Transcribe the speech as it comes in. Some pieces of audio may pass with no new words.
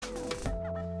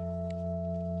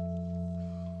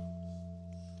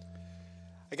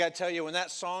I got to tell you, when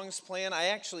that song's playing, I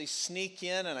actually sneak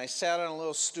in and I sat on a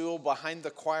little stool behind the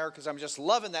choir because I'm just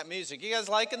loving that music. You guys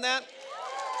liking that?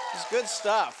 It's good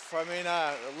stuff. I mean,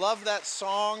 love that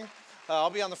song. I'll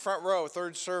be on the front row,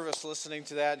 third service, listening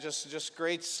to that. Just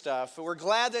great stuff. We're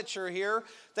glad that you're here.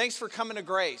 Thanks for coming to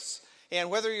Grace. And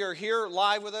whether you're here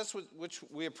live with us, which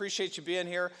we appreciate you being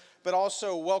here, but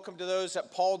also welcome to those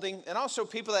at Paulding, and also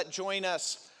people that join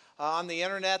us on the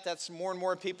internet. That's more and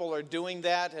more people are doing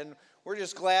that, and we're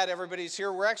just glad everybody's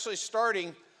here. We're actually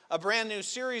starting a brand new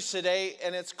series today,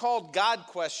 and it's called God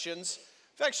Questions.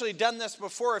 We've actually done this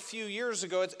before a few years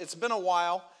ago. It's been a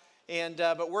while, and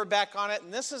but we're back on it.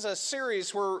 And this is a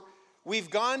series where we've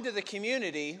gone to the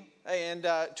community and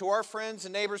to our friends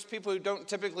and neighbors, people who don't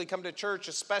typically come to church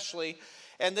especially,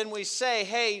 and then we say,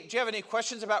 hey, do you have any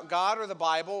questions about God or the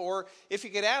Bible? Or if you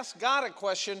could ask God a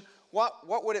question,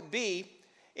 what would it be?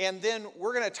 And then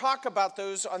we're going to talk about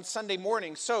those on Sunday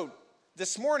morning. So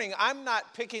this morning, I'm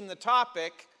not picking the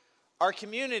topic. Our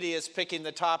community is picking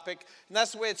the topic. And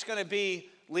that's the way it's going to be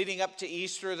leading up to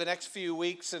Easter the next few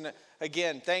weeks. And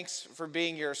again, thanks for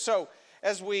being here. So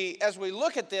as we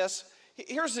look at this,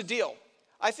 here's the deal.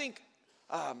 I think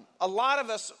a lot of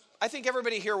us, I think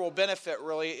everybody here will benefit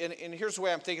really. And here's the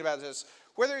way I'm thinking about this.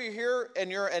 Whether you're here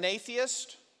and you're an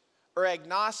atheist or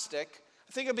agnostic,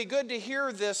 I think it'd be good to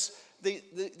hear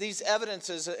these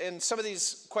evidences and some of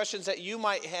these questions that you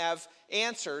might have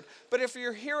answered. But if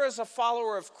you're here as a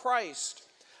follower of Christ,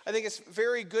 I think it's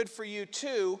very good for you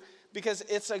too, because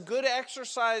it's a good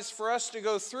exercise for us to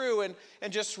go through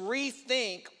and just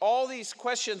rethink all these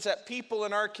questions that people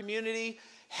in our community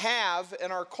have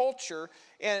in our culture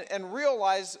and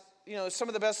realize, you know, some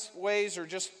of the best ways are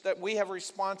just that we have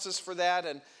responses for that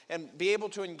and be able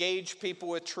to engage people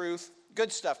with truth.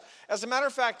 Good stuff. As a matter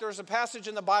of fact, there's a passage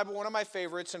in the Bible, one of my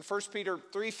favorites, in 1 Peter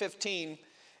 3:15,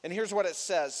 and here's what it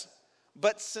says.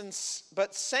 But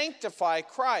sanctify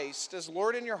Christ as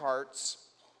Lord in your hearts,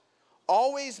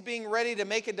 always being ready to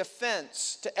make a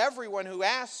defense to everyone who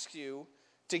asks you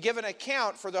to give an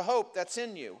account for the hope that's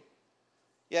in you.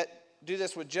 Yet do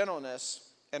this with gentleness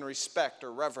and respect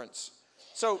or reverence.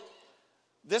 So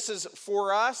this is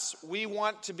for us. We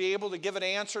want to be able to give an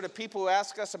answer to people who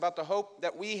ask us about the hope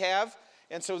that we have.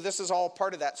 And so this is all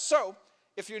part of that. So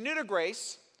if you're new to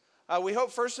Grace, we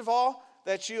hope, first of all,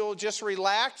 that you'll just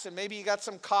relax and maybe you got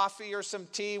some coffee or some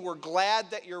tea. We're glad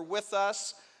that you're with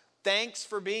us. Thanks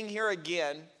for being here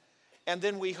again. And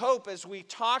then we hope as we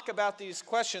talk about these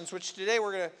questions, which today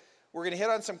we're going to hit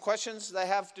on some questions that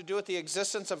have to do with the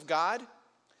existence of God.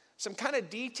 Some kind of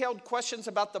detailed questions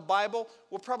about the Bible.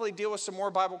 We'll probably deal with some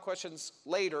more Bible questions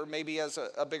later, maybe as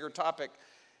a bigger topic.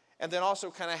 And then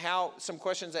also kind of some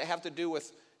questions that have to do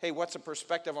with, hey, what's a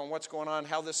perspective on what's going on,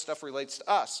 how this stuff relates to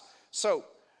us. So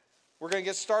we're going to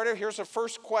get started. Here's the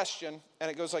first question,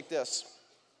 and it goes like this.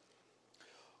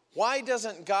 Why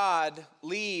doesn't God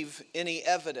leave any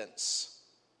evidence?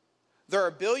 There are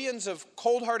billions of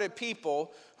cold-hearted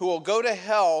people who will go to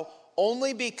hell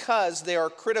only because they are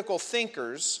critical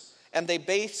thinkers and they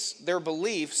base their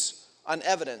beliefs on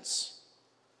evidence.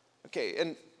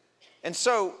 Okay, and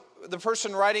so the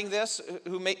person writing this,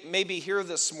 who may be here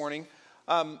this morning,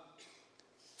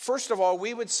 first of all,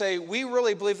 we would say we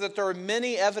really believe that there are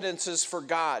many evidences for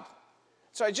God.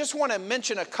 So I just want to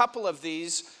mention a couple of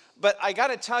these, but I got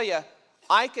to tell you,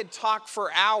 I could talk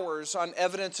for hours on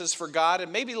evidences for God,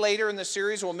 and maybe later in the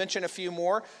series we'll mention a few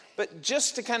more, but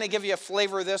just to kind of give you a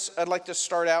flavor of this, I'd like to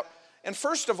start out. And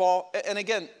first of all, and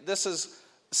again, this is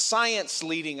science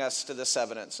leading us to this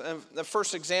evidence. And the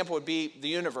first example would be the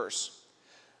universe.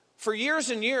 For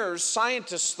years and years,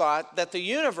 scientists thought that the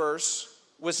universe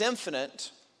was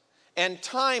infinite and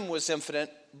time was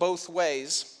infinite both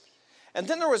ways. And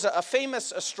then there was a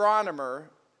famous astronomer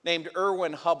named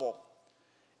Erwin Hubble.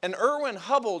 And Erwin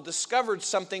Hubble discovered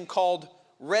something called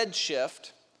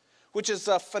redshift, which is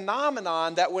a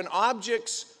phenomenon that when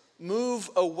objects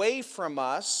move away from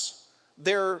us,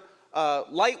 their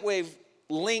light wave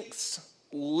lengths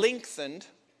lengthened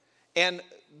and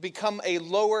become a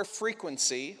lower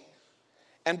frequency.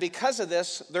 And because of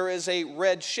this, there is a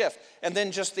red shift. And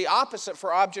then just the opposite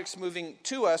for objects moving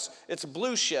to us, it's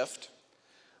blue shift.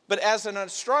 But as an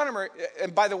astronomer,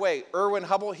 and by the way, Erwin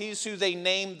Hubble, he's who they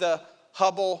named the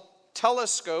Hubble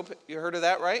telescope. You heard of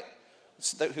that, right?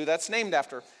 It's who that's named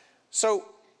after. So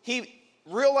he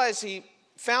realized he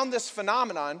found this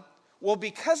phenomenon. Well,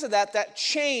 because of that, that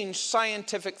changed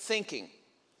scientific thinking.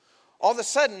 All of a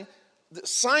sudden, the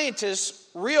scientists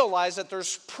realize that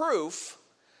there's proof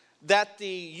that the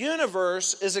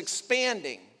universe is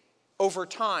expanding over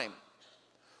time.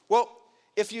 Well,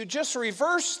 if you just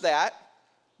reverse that,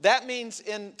 that means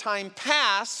in time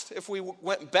past, if we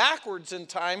went backwards in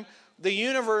time, the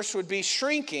universe would be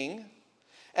shrinking.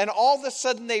 And all of a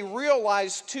sudden they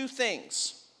realized two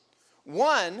things.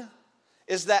 One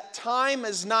is that time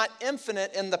is not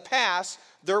infinite in the past.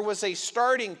 There was a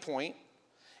starting point.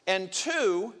 And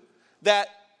two, that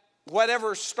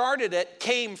whatever started it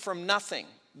came from nothing.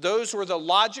 Those were the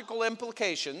logical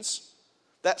implications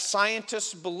that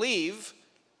scientists believe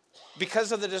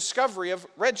because of the discovery of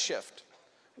redshift.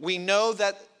 We know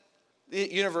that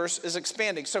the universe is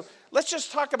expanding. So let's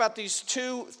just talk about these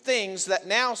two things that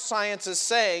now science is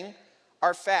saying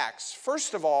are facts.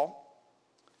 First of all,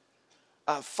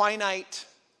 finite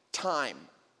time.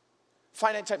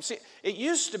 Finite time. See, it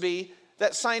used to be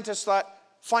that scientists thought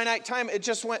finite time, it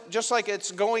just went, just like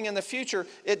it's going in the future,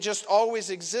 it just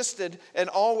always existed and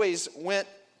always went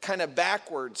kind of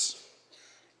backwards.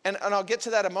 And I'll get to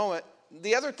that in a moment.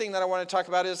 The other thing that I want to talk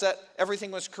about is that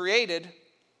everything was created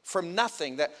from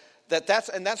nothing.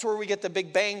 That's where we get the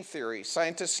Big Bang Theory.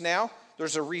 Scientists now,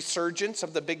 there's a resurgence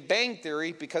of the Big Bang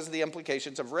Theory because of the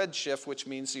implications of redshift, which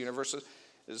means the universe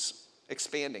is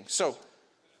expanding. So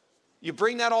you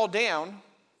bring that all down,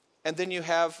 and then you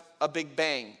have a Big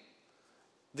Bang.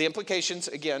 The implications,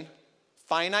 again,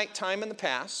 finite time in the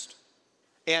past,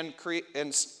 and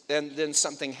then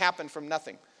something happened from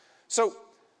nothing. So,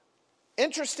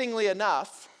 interestingly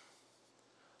enough,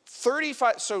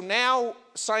 so now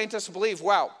scientists believe,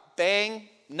 wow, bang,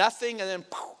 nothing, and then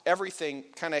poof, everything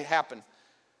kind of happened.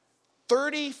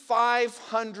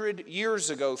 3,500 years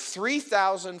ago,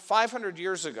 3,500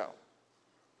 years ago,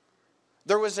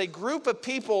 there was a group of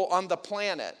people on the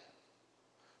planet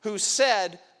who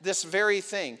said this very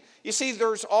thing. You see,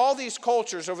 there's all these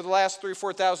cultures over the last 3,000 or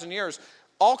 4,000 years,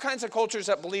 all kinds of cultures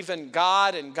that believe in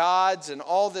God and gods and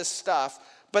all this stuff.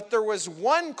 But there was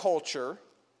one culture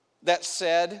that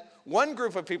said, one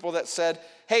group of people that said,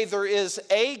 hey, there is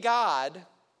a God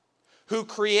who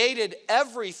created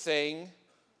everything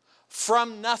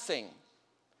from nothing.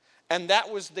 And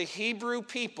that was the Hebrew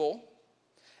people.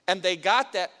 And they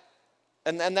got that,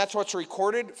 and that's what's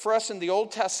recorded for us in the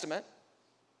Old Testament.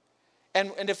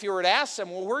 And if you were to ask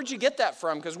them, well, where'd you get that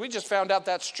from? Because we just found out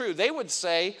that's true. They would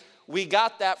say, we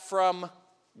got that from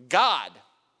God.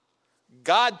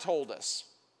 God told us.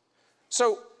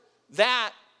 So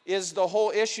that is the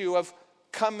whole issue of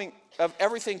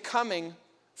everything coming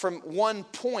from one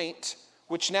point,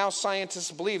 which now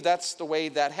scientists believe that's the way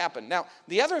that happened. Now,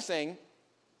 the other thing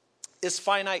is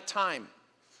finite time.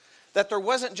 That there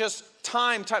wasn't just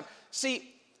time.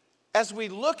 See, as we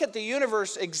look at the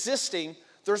universe existing,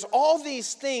 there's all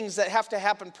these things that have to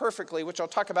happen perfectly, which I'll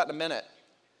talk about in a minute.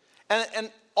 And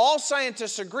all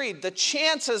scientists agreed, the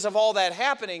chances of all that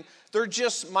happening, they're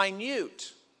just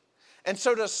minute. And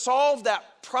so to solve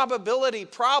that probability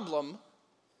problem,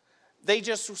 they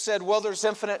just said, well, there's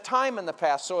infinite time in the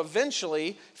past. So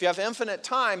eventually, if you have infinite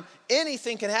time,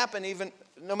 anything can happen, even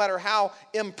no matter how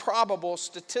improbable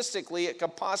statistically it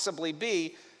could possibly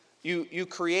be, you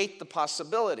create the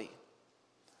possibility.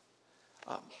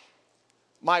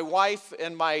 My wife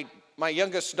and my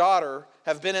youngest daughter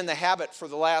have been in the habit for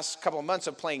the last couple of months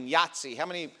of playing Yahtzee. How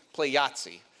many play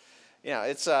Yahtzee? You know,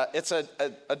 it's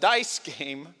a dice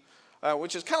game,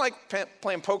 which is kind of like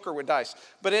playing poker with dice.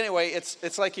 But anyway,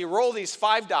 it's like you roll these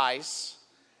 5 dice,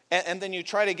 and then you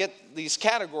try to get these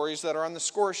categories that are on the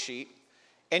score sheet,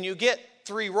 and you get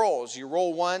 3 rolls. You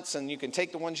roll once, and you can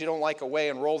take the ones you don't like away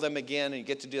and roll them again, and you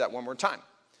get to do that one more time.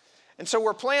 And so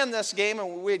we're playing this game,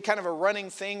 and we had kind of a running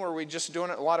thing where we're just doing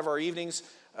it a lot of our evenings,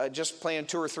 just playing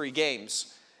 2 or 3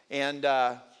 games. And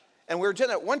we were doing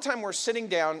that. One time we're sitting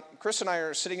down, Chris and I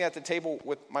are sitting at the table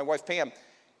with my wife Pam,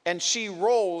 and she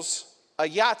rolls a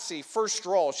Yahtzee first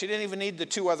roll. She didn't even need the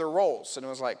 2 other rolls. And it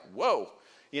was like, whoa,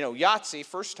 Yahtzee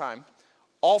first time,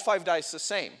 all 5 dice the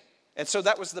same. And so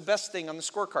that was the best thing on the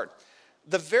scorecard.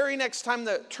 The very next time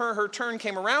her turn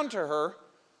came around to her,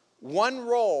 1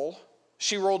 roll,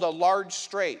 she rolled a large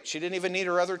straight. She didn't even need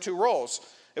her other 2 rolls.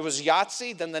 It was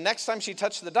Yahtzee. Then the next time she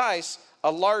touched the dice,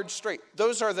 a large straight.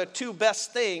 Those are the 2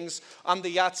 best things on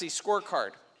the Yahtzee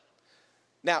scorecard.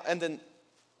 Now, and then,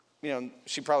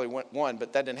 she probably won,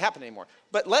 but that didn't happen anymore.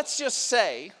 But let's just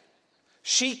say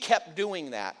she kept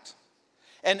doing that.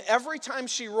 And every time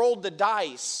she rolled the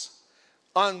dice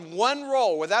on 1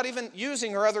 roll, without even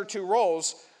using her other 2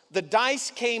 rolls, the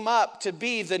dice came up to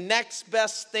be the next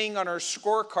best thing on her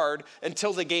scorecard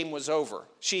until the game was over.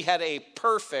 She had a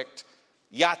perfect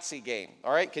Yahtzee game.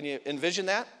 All right, can you envision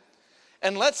that?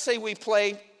 And let's say we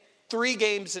play 3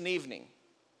 games an evening,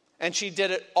 and she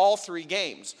did it all 3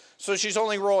 games. So she's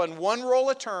only rolling 1 roll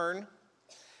a turn,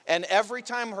 And every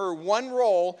time her one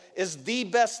roll is the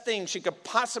best thing she could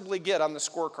possibly get on the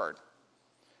scorecard.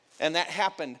 And that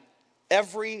happened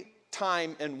every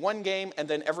time in one game, and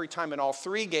then every time in all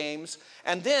 3 games,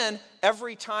 and then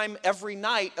every time, every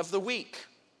night of the week,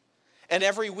 and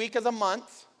every week of the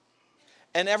month,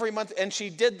 and every month. And she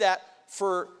did that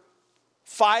for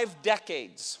 5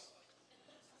 decades.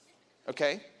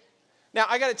 Okay? Now,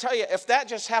 I got to tell you, if that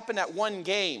just happened at one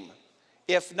game,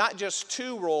 if not just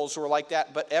 2 rolls were like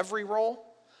that, but every roll,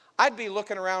 I'd be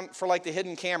looking around for like the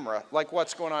hidden camera, like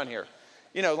what's going on here?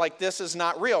 You know, like this is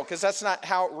not real, because that's not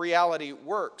how reality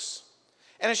works.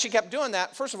 And if she kept doing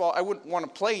that, first of all, I wouldn't want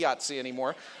to play Yahtzee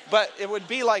anymore, but it would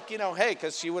be like, hey,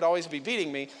 because she would always be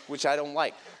beating me, which I don't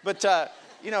like. But,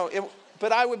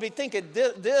 but I would be thinking,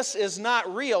 this is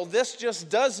not real. This just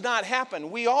does not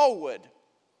happen. We all would.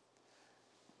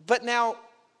 But now,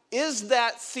 is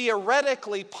that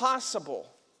theoretically possible?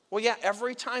 Well, yeah,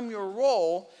 every time you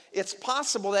roll, it's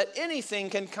possible that anything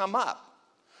can come up.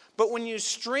 But when you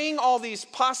string all these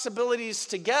possibilities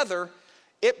together,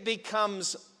 it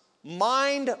becomes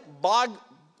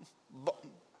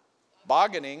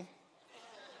mind-boggling.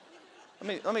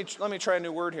 Let me try a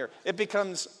new word here. It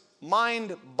becomes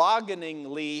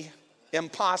mind-bogglingly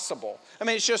impossible. I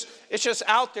mean, it's just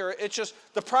out there. It's just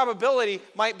the probability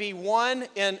might be 1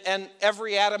 in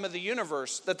every atom of the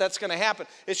universe that's going to happen.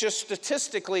 It's just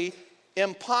statistically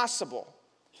impossible.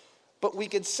 But we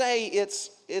could say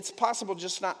it's possible,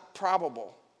 just not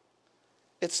probable.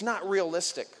 It's not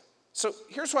realistic. So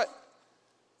here's what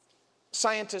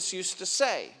scientists used to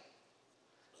say,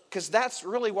 because that's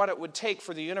really what it would take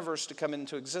for the universe to come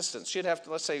into existence. You'd have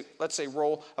to, let's say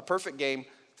roll a perfect game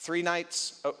 3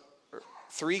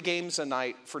 games a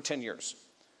night for 10 years.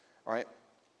 All right?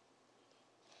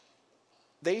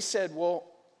 They said, well,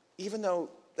 even though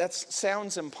that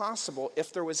sounds impossible,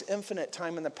 if there was infinite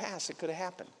time in the past, it could have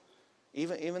happened.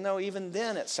 Even though even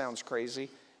then it sounds crazy,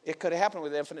 it could have happened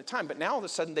with infinite time. But now all of a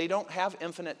sudden they don't have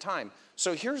infinite time.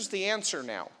 So here's the answer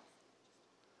now.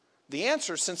 The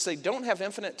answer, since they don't have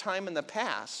infinite time in the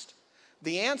past,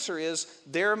 the answer is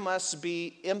there must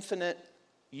be infinite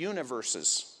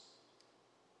universes.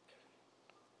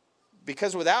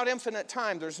 Because without infinite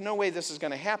time, there's no way this is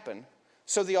going to happen.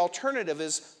 So the alternative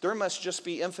is there must just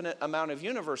be infinite amount of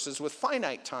universes with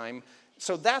finite time.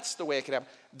 So that's the way it could happen.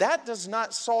 That does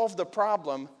not solve the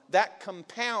problem. That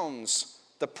compounds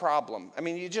the problem. I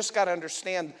mean, you just got to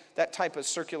understand that type of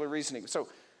circular reasoning. So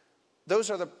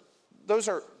those are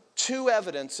 2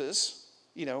 evidences,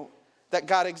 that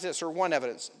God exists, or one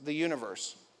evidence, the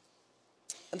universe.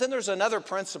 And then there's another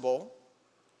principle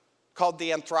called the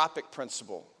anthropic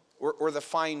principle, or the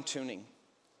fine-tuning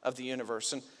of the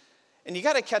universe. And you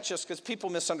got to catch this, because people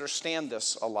misunderstand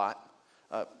this a lot,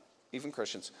 even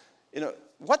Christians.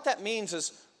 What that means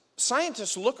is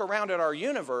scientists look around at our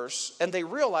universe and they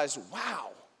realize,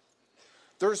 wow,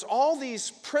 there's all these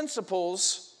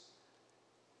principles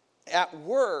at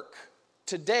work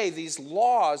today, these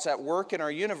laws at work in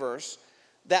our universe,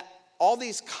 that all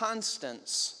these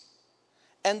constants,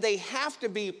 and they have to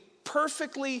be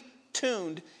perfectly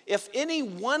tuned. If any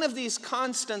one of these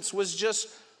constants was just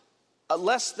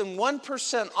less than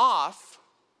 1% off,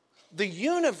 the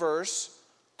universe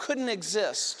couldn't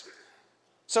exist.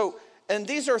 So, and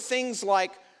these are things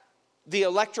like the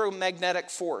electromagnetic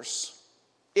force.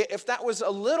 If that was a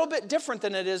little bit different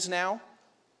than it is now,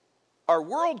 our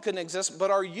world couldn't exist, but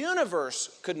our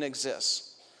universe couldn't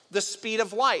exist. The speed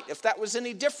of light, if that was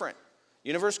any different,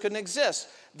 universe couldn't exist.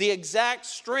 The exact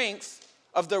strength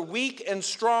of the weak and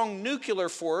strong nuclear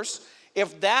force,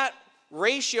 if that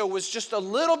ratio was just a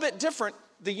little bit different,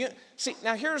 see,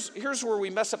 now here's where we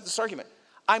mess up this argument.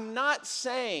 I'm not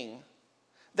saying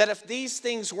that if these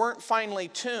things weren't finely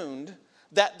tuned,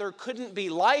 that there couldn't be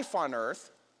life on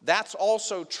earth. That's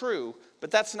also true,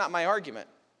 but that's not my argument.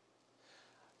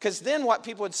 Because then what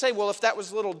people would say, well, if that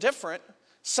was a little different,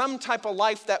 some type of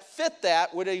life that fit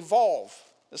that would evolve,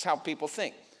 is how people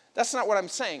think. That's not what I'm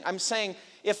saying. I'm saying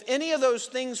if any of those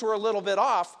things were a little bit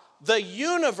off, the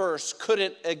universe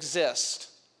couldn't exist.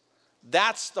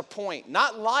 That's the point.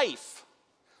 Not life.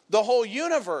 The whole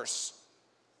universe.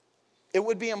 It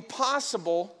would be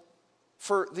impossible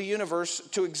for the universe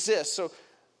to exist. So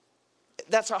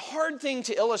that's a hard thing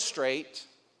to illustrate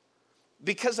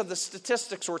because of the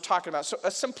statistics we're talking about. So a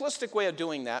simplistic way of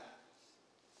doing that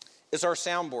is our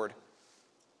soundboard.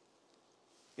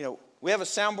 We have a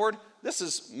soundboard. This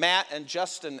is Matt and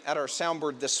Justin at our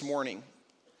soundboard this morning.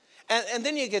 And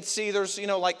then you can see there's,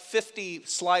 like 50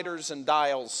 sliders and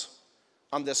dials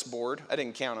on this board. I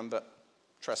didn't count them, but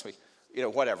trust me,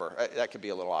 whatever. That could be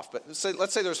a little off. But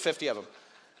let's say there's 50 of them.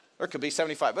 There could be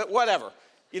 75, but whatever.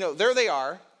 There they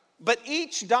are. But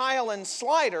each dial and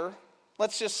slider,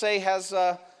 let's just say, has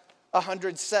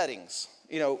 100 settings,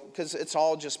 because it's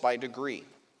all just by degree.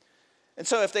 And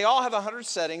so if they all have 100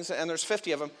 settings and there's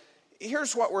 50 of them,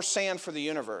 here's what we're saying for the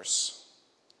universe.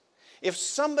 If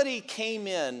somebody came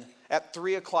in at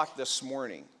 3 o'clock this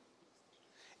morning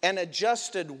and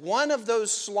adjusted one of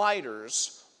those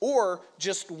sliders or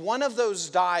just one of those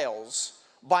dials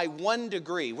by 1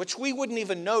 degree, which we wouldn't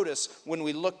even notice when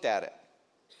we looked at it,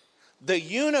 the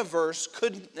universe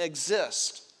couldn't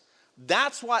exist.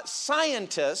 That's what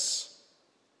scientists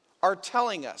are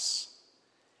telling us.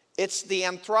 It's the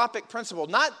anthropic principle.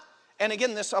 And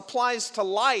again, this applies to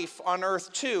life on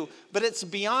earth too, but it's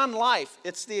beyond life.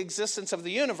 It's the existence of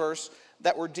the universe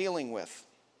that we're dealing with.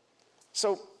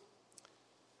 So,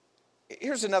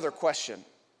 here's another question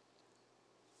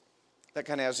that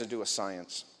kind of has to do with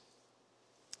science.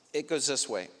 It goes this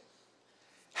way.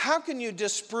 How can you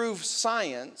disprove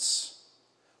science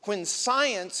when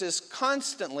science is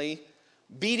constantly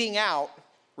beating out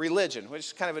religion? Which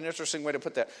is kind of an interesting way to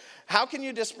put that. How can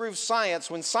you disprove science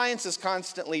when science is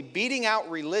constantly beating out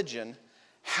religion?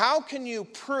 How can you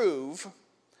prove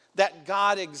that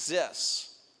God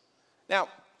exists? Now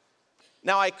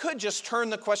I could just turn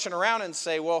the question around and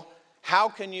say, well, how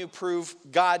can you prove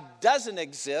God doesn't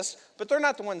exist? But they're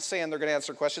not the ones saying they're going to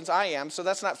answer questions. I am, so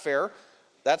that's not fair.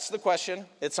 That's the question.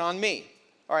 It's on me.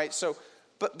 All right, so,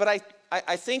 but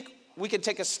I think we could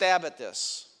take a stab at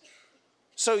this.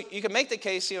 So you can make the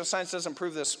case, science doesn't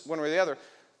prove this one way or the other,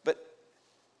 but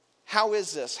how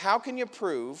is this? How can you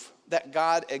prove that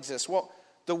God exists? Well,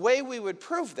 the way we would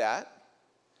prove that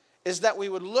is that we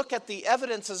would look at the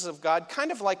evidences of God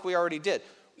kind of like we already did.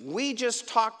 We just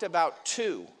talked about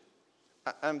 2.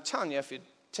 I'm telling you, if you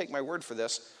take my word for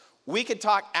this, we could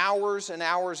talk hours and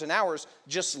hours and hours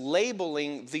just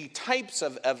labeling the types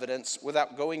of evidence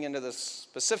without going into the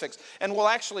specifics. And we'll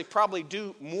actually probably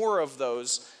do more of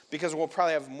those because we'll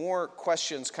probably have more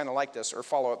questions kind of like this or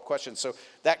follow-up questions. So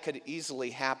that could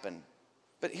easily happen.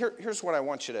 But here's what I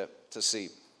want you to see.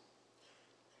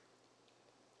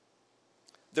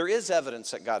 There is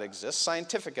evidence that God exists,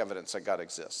 scientific evidence that God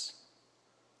exists.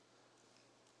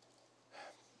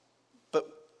 But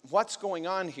what's going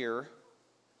on here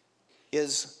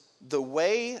is the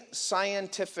way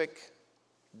scientific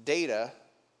data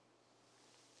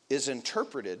is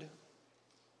interpreted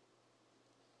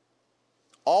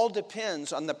all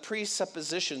depends on the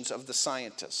presuppositions of the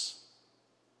scientists.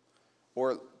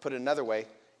 Or put it another way,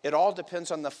 it all depends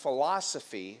on the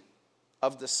philosophy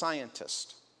of the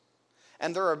scientist.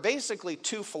 And there are basically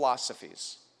 2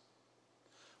 philosophies.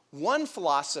 One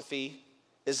philosophy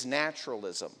is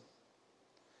naturalism.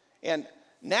 And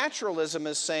naturalism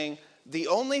is saying the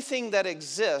only thing that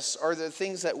exists are the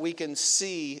things that we can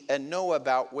see and know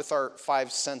about with our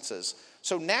 5 senses.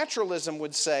 So naturalism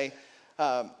would say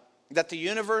that the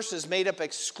universe is made up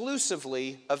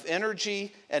exclusively of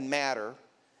energy and matter,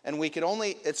 and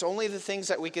it's only the things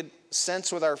that we could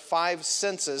sense with our 5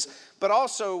 senses, but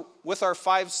also with our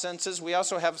 5 senses, we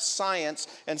also have science,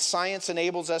 and science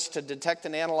enables us to detect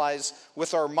and analyze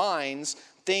with our minds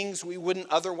things we wouldn't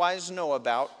otherwise know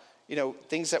about.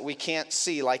 Things that we can't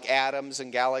see, like atoms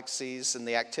and galaxies and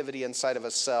the activity inside of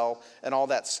a cell and all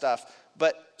that stuff.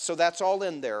 So that's all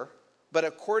in there. But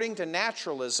according to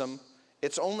naturalism,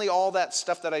 it's only all that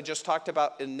stuff that I just talked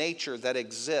about in nature that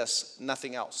exists,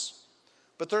 nothing else.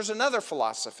 But there's another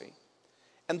philosophy.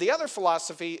 And the other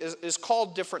philosophy is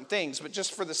called different things, but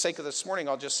just for the sake of this morning,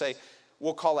 I'll just say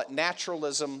we'll call it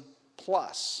naturalism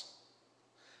plus.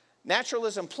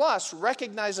 Naturalism plus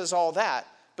recognizes all that.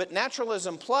 But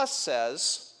naturalism plus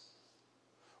says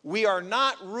we are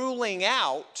not ruling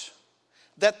out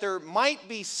that there might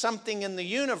be something in the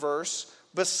universe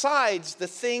besides the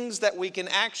things that we can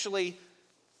actually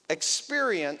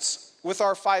experience with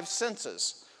our 5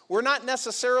 senses. We're not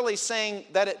necessarily saying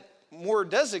that more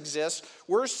does exist.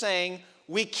 We're saying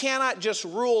we cannot just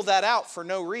rule that out for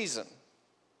no reason.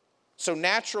 So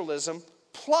naturalism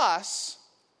plus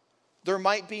there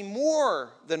might be more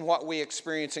than what we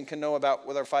experience and can know about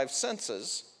with our 5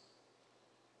 senses.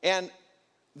 And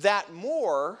that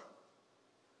more,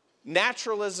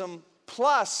 naturalism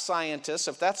plus scientists,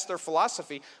 if that's their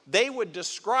philosophy, they would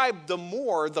describe the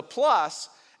more, the plus,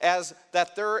 as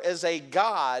that there is a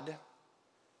God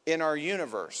in our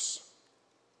universe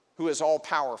who is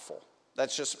all-powerful.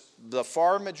 That's just the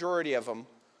far majority of them.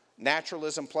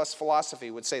 Naturalism plus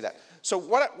philosophy would say that. So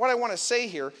what I want to say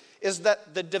here is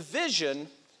that the division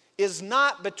is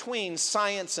not between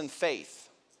science and faith.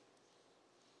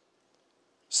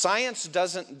 Science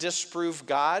doesn't disprove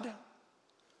God.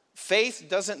 Faith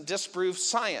doesn't disprove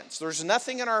science. There's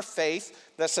nothing in our faith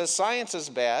that says science is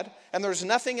bad, and there's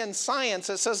nothing in science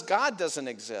that says God doesn't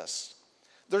exist.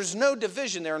 There's no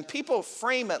division there, and people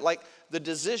frame it like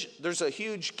there's a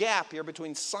huge gap here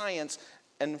between science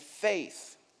and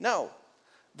faith. No,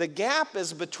 the gap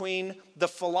is between the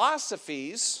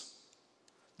philosophies,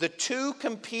 the two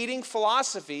competing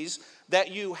philosophies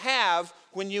that you have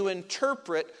when you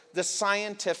interpret the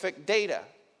scientific data.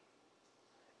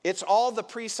 It's all the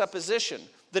presupposition.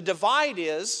 The divide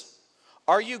is,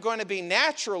 are you going to be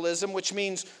naturalism, which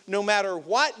means no matter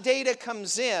what data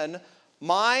comes in,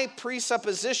 my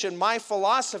presupposition, my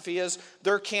philosophy is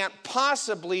there can't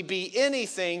possibly be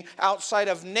anything outside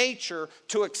of nature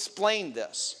to explain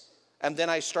this. And then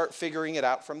I start figuring it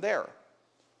out from there.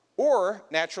 Or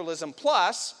naturalism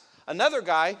plus, another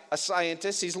guy, a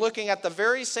scientist, he's looking at the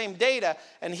very same data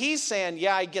and he's saying,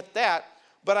 yeah, I get that.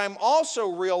 But I'm also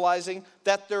realizing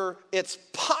that it's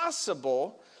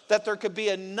possible that there could be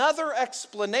another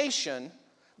explanation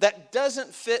that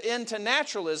doesn't fit into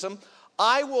naturalism.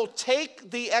 I will take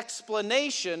the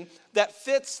explanation that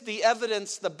fits the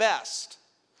evidence the best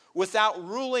without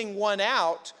ruling one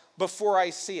out before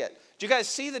I see it. Do you guys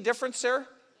see the difference there?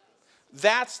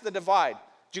 That's the divide.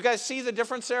 Do you guys see the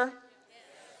difference there?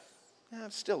 Yeah,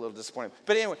 I'm still a little disappointed.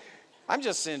 But anyway, I'm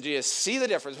just saying, do you see the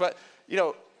difference? But,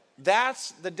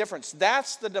 that's the difference.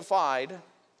 That's the divide,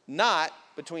 not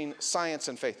between science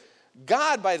and faith.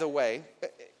 God, by the way,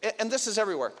 and this is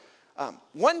everywhere.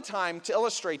 One time, to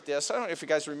illustrate this, I don't know if you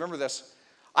guys remember this,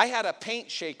 I had a paint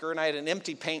shaker and I had an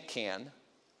empty paint can,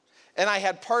 and I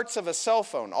had parts of a cell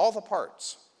phone, all the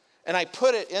parts, and I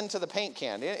put it into the paint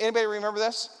can. Anybody remember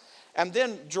this? And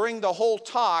then during the whole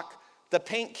talk, the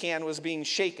paint can was being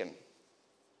shaken,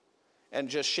 and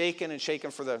just shaken and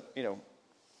shaken for the,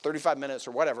 35 minutes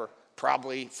or whatever,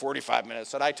 probably 45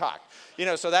 minutes that I talked.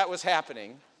 So that was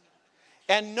happening.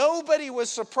 And nobody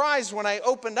was surprised when I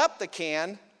opened up the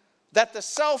can that the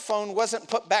cell phone wasn't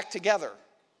put back together.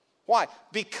 Why?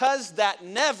 Because that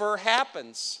never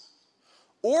happens.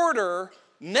 Order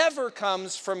never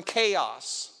comes from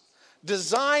chaos.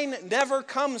 Design never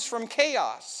comes from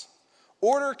chaos.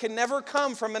 Order can never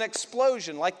come from an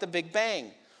explosion like the Big Bang.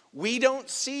 We don't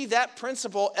see that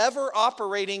principle ever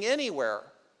operating anywhere.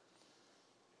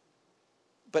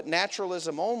 But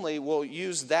naturalism only will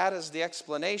use that as the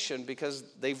explanation because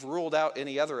they've ruled out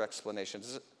any other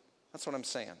explanations. That's what I'm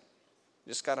saying.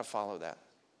 You just got to follow that.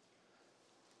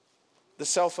 The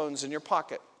cell phone's in your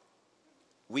pocket.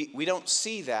 We don't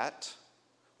see that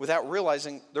without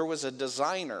realizing there was a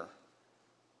designer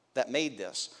that made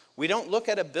this. We don't look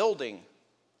at a building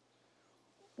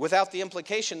without the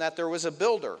implication that there was a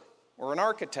builder or an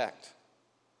architect.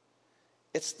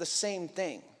 It's the same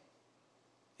thing.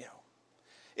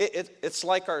 It's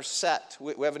like our set.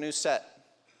 We have a new set.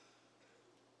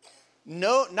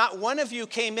 No, not one of you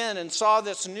came in and saw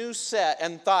this new set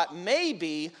and thought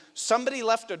maybe somebody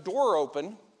left a door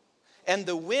open and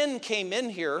the wind came in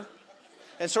here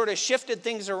and sort of shifted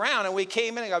things around, and we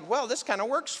came in and go, well, this kind of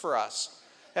works for us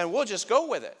and we'll just go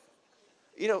with it.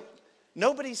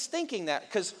 Nobody's thinking that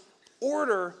because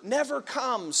order never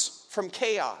comes from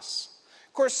chaos.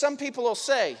 Of course, some people will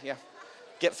say,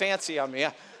 get fancy on me,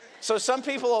 So some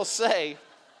people will say,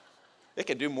 it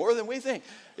can do more than we think.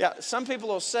 Some people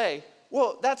will say,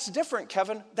 well, that's different,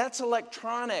 Kevin. That's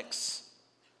electronics.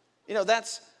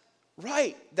 That's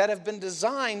right, that have been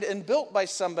designed and built by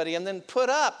somebody and then put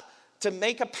up to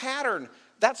make a pattern.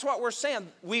 That's what we're saying.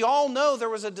 We all know there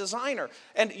was a designer.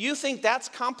 And you think that's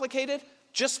complicated?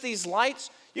 Just these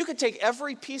lights? You could take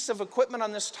every piece of equipment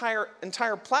on this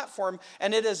entire platform,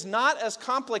 and it is not as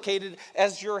complicated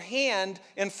as your hand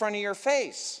in front of your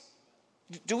face.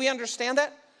 Do we understand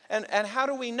that? And how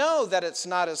do we know that it's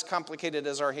not as complicated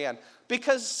as our hand?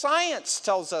 Because science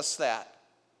tells us that.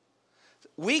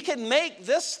 We can make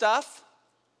this stuff.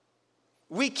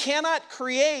 We cannot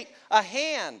create a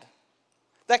hand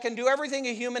that can do everything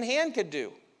a human hand could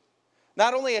do.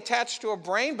 Not only attached to a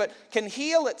brain, but can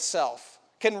heal itself,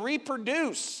 can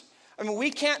reproduce.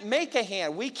 We can't make a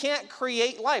hand. We can't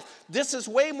create life. This is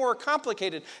way more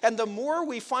complicated. And the more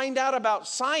we find out about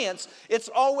science, it's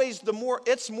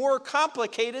more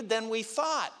complicated than we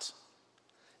thought.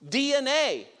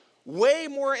 DNA, way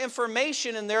more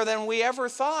information in there than we ever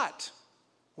thought.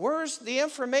 Where's the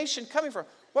information coming from?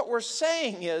 What we're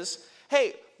saying is,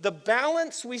 hey, the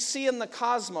balance we see in the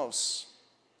cosmos,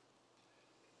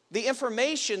 the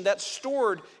information that's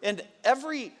stored in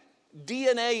every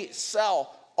DNA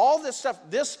cell, all this stuff,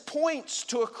 this points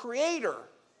to a creator.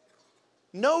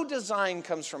 No design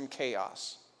comes from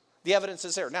chaos. The evidence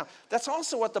is there. Now, that's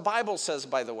also what the Bible says,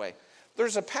 by the way.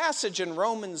 There's a passage in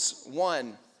Romans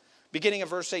 1 beginning of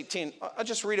verse 18. I'll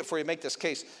just read it for you, make this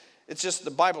case. It's just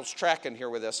the Bible's tracking here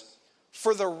with this.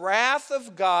 For the wrath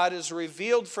of God is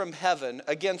revealed from heaven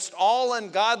against all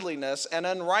ungodliness and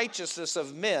unrighteousness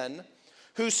of men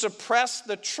who suppress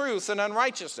the truth and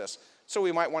unrighteousness. So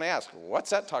we might want to ask, what's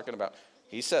that talking about?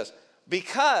 He says,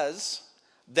 because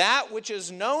that which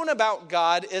is known about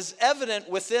God is evident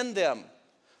within them,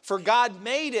 for God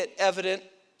made it evident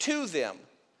to them.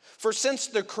 For since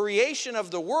the creation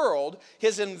of the world,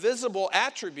 his invisible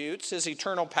attributes, his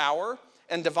eternal power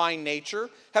and divine nature,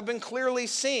 have been clearly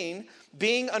seen,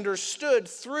 being understood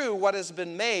through what has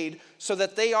been made, so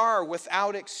that they are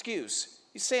without excuse.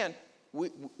 He's saying,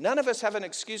 none of us have an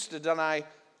excuse to deny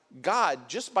God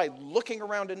just by looking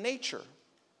around in nature.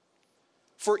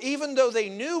 For even though they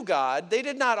knew God, they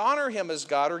did not honor him as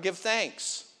God or give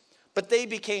thanks. But they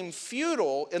became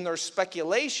futile in their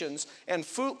speculations, and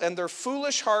their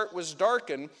foolish heart was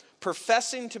darkened.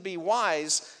 Professing to be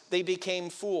wise, they became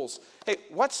fools. Hey,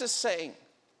 what's this saying?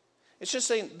 It's just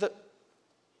saying that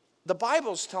the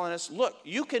Bible's telling us, look,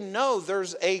 you can know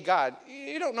there's a God.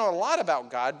 You don't know a lot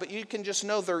about God, but you can just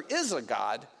know there is a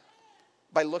God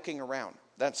by looking around.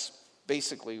 That's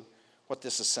basically what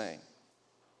this is saying.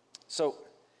 So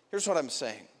here's what I'm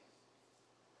saying.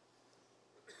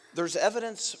 There's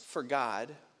evidence for God,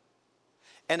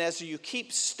 and as you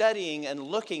keep studying and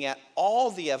looking at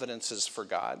all the evidences for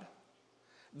God,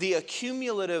 the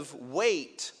accumulative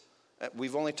weight,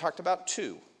 we've only talked about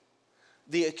two,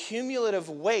 the accumulative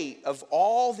weight of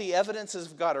all the evidences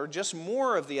of God, or just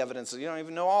more of the evidences, you don't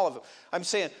even know all of them. I'm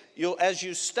saying, as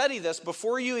you study this,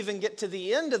 before you even get to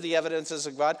the end of the evidences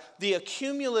of God, the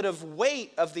accumulative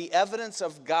weight of the evidence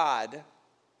of God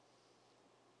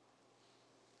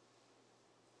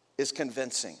is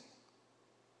convincing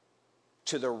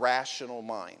to the rational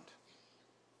mind.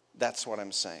 That's what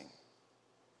I'm saying.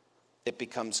 It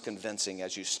becomes convincing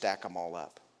as you stack them all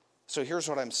up. So here's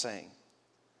what I'm saying.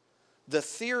 The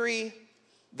theory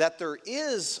that there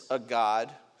is a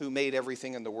God who made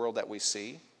everything in the world that we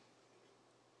see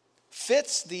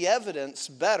fits the evidence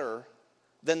better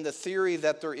than the theory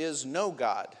that there is no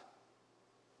God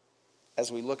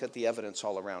as we look at the evidence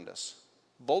all around us.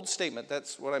 Bold statement,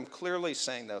 that's what I'm clearly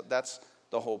saying, though. That's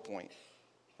the whole point.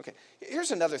 Okay, here's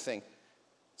another thing.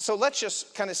 So let's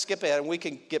just kind of skip ahead, and we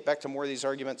can get back to more of these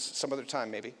arguments some other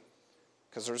time, maybe,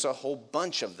 because there's a whole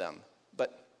bunch of them.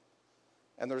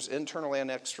 And there's internal and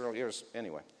external ears.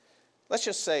 Anyway, let's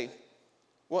just say,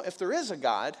 well, if there is a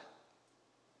God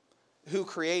who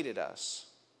created us,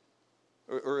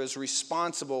 or is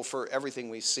responsible for everything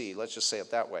we see, let's just say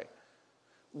it that way,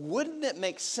 wouldn't it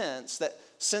make sense that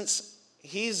since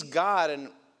he's God and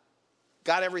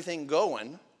got everything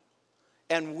going,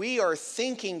 and we are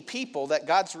thinking people that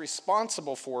God's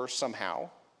responsible for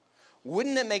somehow,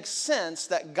 wouldn't it make sense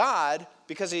that God,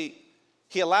 because he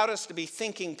allowed us to be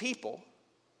thinking people,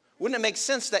 wouldn't it make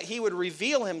sense that he would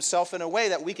reveal himself in a way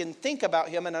that we can think about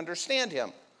him and understand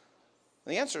him?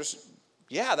 And the answer is,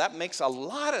 yeah, that makes a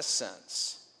lot of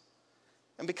sense.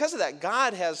 And because of that,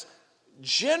 God has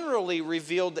generally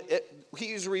revealed,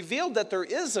 he's revealed that there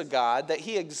is a God, that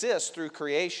he exists through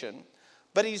creation,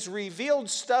 but he's revealed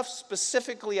stuff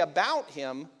specifically about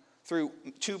him through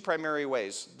two primary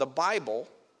ways: the Bible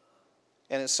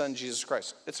and his son, Jesus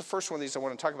Christ. It's the first one of these I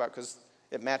want to talk about because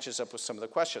it matches up with some of the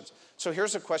questions. So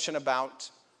here's a question about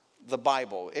the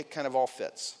Bible. It kind of all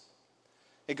fits.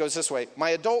 It goes this way.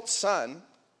 My adult son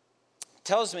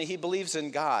tells me he believes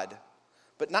in God,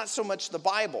 but not so much the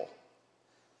Bible.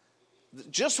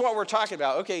 Just what we're talking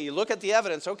about. Okay, you look at the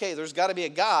evidence. Okay, there's got to be a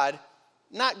God.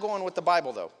 Not going with the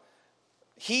Bible, though.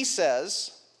 He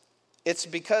says it's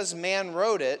because man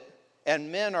wrote it,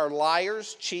 and men are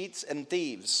liars, cheats, and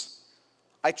thieves.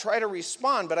 I try to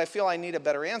respond, but I feel I need a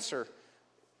better answer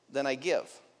than I give.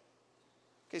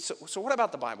 Okay, so what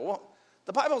about the Bible? Well,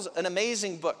 the Bible's an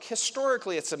amazing book.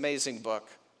 Historically, it's an amazing book.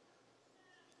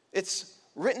 It's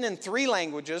written in 3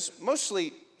 languages,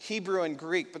 mostly Hebrew and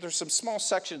Greek, but there's some small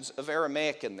sections of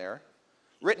Aramaic in there.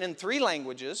 Written in 3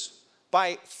 languages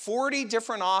by 40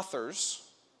 different authors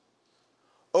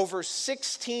over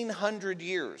 1,600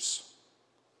 years.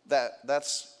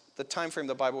 That's the time frame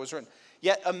the Bible was written.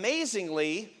 Yet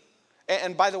amazingly,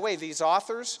 and by the way, these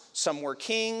authors, some were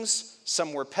kings,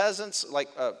 some were peasants, like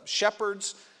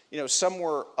shepherds, some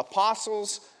were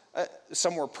apostles,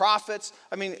 some were prophets.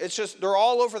 I mean, it's just, they're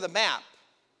all over the map.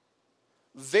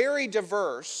 Very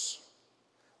diverse,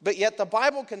 but yet the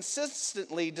Bible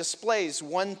consistently displays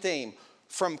one theme.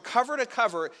 From cover to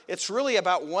cover, it's really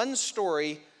about one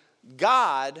story: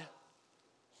 God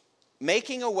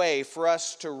making a way for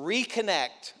us to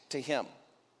reconnect to him,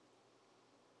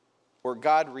 or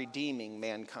God redeeming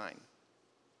mankind.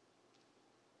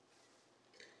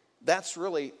 That's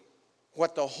really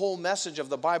what the whole message of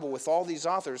the Bible with all these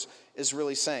authors is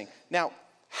really saying. Now,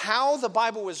 how the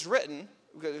Bible was written,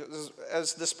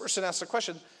 as this person asked the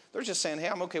question, they're just saying, hey,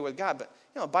 I'm okay with God. But,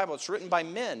 the Bible, it's written by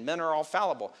men. Men are all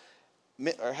fallible.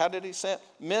 Or how did he say it?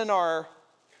 Men are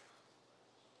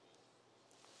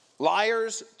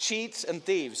liars, cheats, and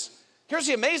thieves. Here's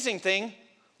the amazing thing.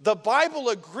 The Bible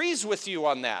agrees with you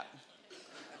on that.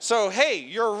 So, hey,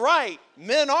 you're right.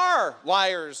 Men are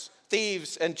liars,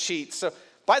 thieves, and cheats. So,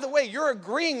 by the way, you're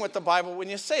agreeing with the Bible when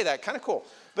you say that. Kind of cool.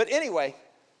 But anyway,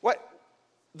 what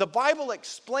the Bible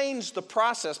explains the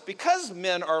process. Because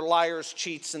men are liars,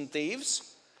 cheats, and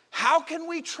thieves, how can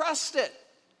we trust it?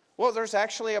 Well, there's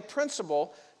actually a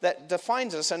principle that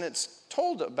defines us, and it's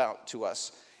told about to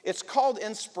us. It's called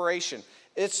inspiration.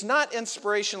 It's not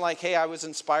inspiration like, hey, I was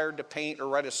inspired to paint or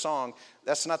write a song.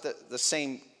 That's not the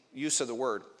same use of the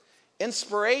word.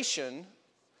 Inspiration,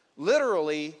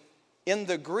 literally, in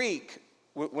the Greek,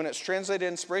 when it's translated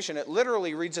inspiration, it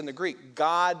literally reads in the Greek,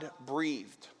 God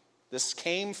breathed. This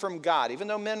came from God. Even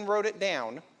though men wrote it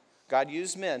down, God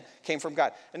used men, came from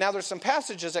God. And now there's some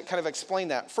passages that kind of explain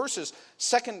that. First is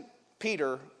 2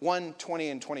 Peter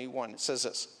 1:20 and 21. It says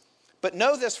this, but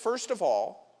know this first of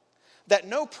all, that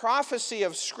no prophecy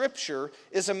of Scripture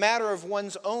is a matter of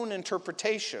one's own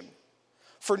interpretation.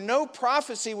 For no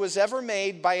prophecy was ever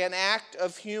made by an act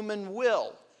of human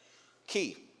will.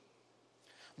 Key.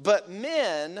 But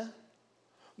men,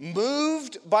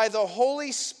 moved by the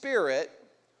Holy Spirit,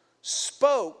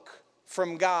 spoke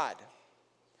from God.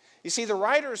 You see, the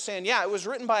writer is saying, yeah, it was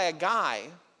written by a guy,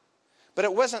 but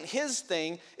it wasn't his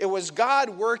thing. It was God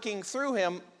working through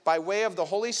him by way of the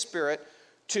Holy Spirit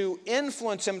to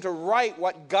influence him to write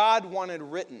what God wanted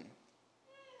written.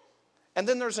 And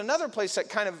then there's another place that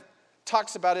kind of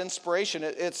talks about inspiration.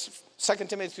 It's 2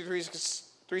 Timothy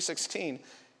 3:16.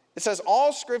 It says,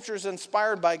 all Scripture is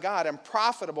inspired by God and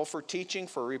profitable for teaching,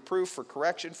 for reproof, for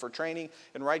correction, for training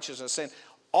in righteousness. Saying,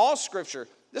 all Scripture,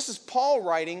 this is Paul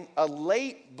writing a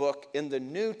late book in the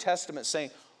New Testament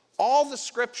saying, all the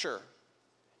Scripture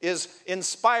is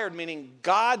inspired, meaning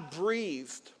God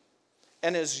breathed,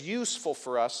 and is useful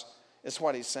for us, is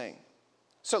what he's saying.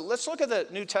 So let's look at the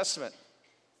New Testament.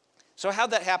 So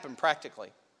how'd that happen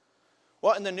practically?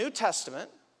 Well, in the New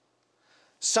Testament,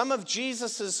 some of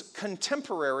Jesus'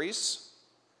 contemporaries,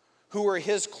 who were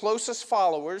his closest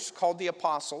followers, called the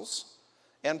apostles,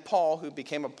 and Paul, who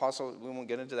became apostle, we won't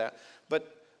get into that,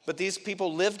 but these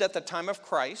people lived at the time of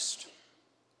Christ,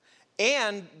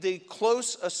 and the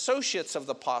close associates of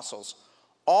the apostles.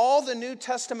 All the New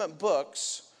Testament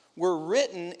books were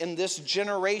written in this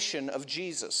generation of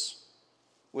Jesus,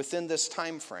 within this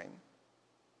time frame.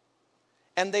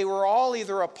 And they were all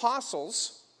either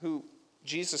apostles, who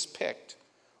Jesus picked,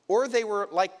 or they were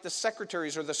like the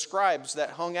secretaries or the scribes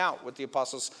that hung out with the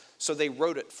apostles, so they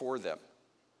wrote it for them.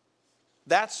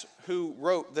 That's who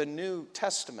wrote the New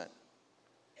Testament.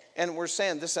 And we're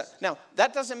saying this. Now,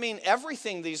 that doesn't mean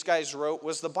everything these guys wrote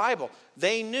was the Bible.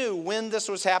 They knew when this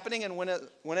was happening and when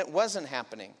it wasn't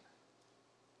happening.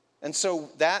 And so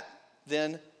that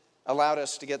then allowed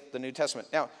us to get the New Testament.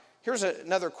 Now, here's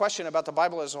another question about the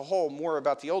Bible as a whole, more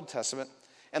about the Old Testament.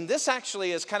 And this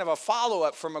actually is kind of a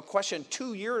follow-up from a question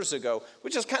 2 years ago,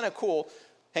 which is kind of cool.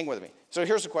 Hang with me. So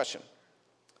here's the question.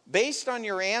 Based on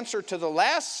your answer to the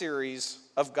last series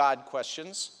of God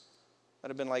questions, that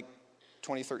have been like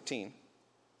 2013,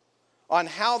 on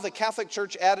how the Catholic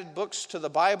Church added books to the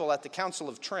Bible at the Council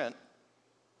of Trent,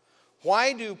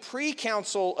 why do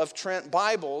pre-Council of Trent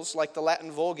Bibles, like the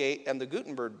Latin Vulgate and the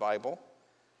Gutenberg Bible,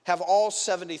 have all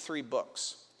 73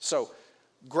 books? So,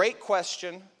 great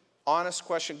question, honest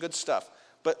question, good stuff.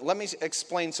 But let me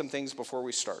explain some things before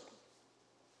we start.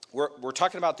 We're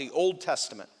talking about the Old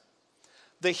Testament.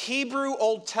 The Hebrew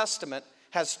Old Testament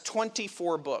has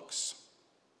 24 books.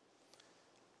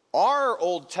 Our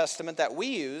Old Testament that we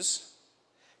use,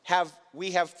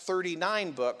 we have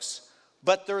 39 books,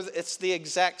 but it's the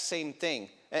exact same thing.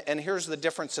 And here's the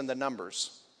difference in the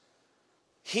numbers.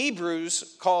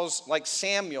 Hebrews calls, like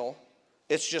Samuel,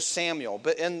 it's just Samuel.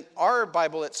 But in our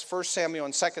Bible, it's 1 Samuel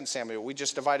and 2 Samuel. We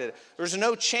just divided it. There's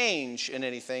no change in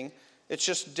anything. It's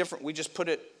just different. We just put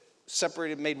it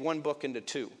separated, made one book into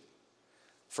two.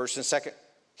 1st and 2nd.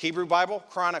 Hebrew Bible,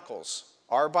 Chronicles.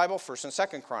 Our Bible, 1st and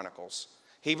 2nd Chronicles.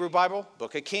 Hebrew Bible,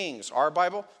 Book of Kings. Our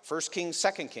Bible, 1 Kings,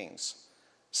 2 Kings.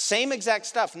 Same exact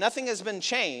stuff. Nothing has been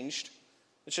changed.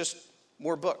 It's just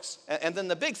more books. And then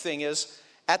the big thing is,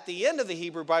 at the end of the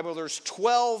Hebrew Bible, there's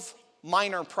 12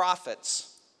 minor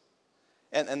prophets.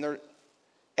 And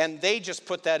they just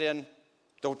put that in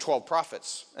the 12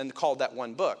 prophets and called that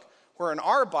one book. Where in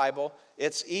our Bible,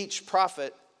 it's each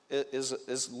prophet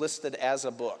is listed as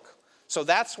a book. So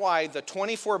that's why the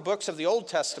 24 books of the Old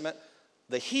Testament,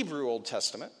 the Hebrew Old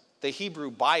Testament, the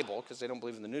Hebrew Bible, because they don't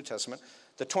believe in the New Testament,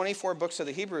 the 24 books of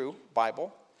the Hebrew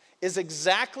Bible is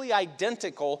exactly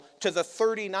identical to the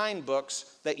 39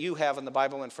 books that you have in the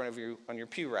Bible in front of you on your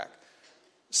pew rack.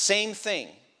 Same thing.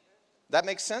 That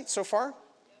makes sense so far?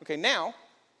 Okay, now,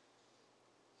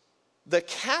 the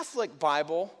Catholic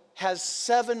Bible has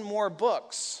 7 more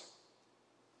books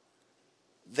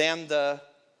than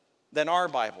our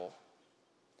Bible.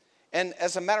 And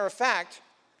as a matter of fact,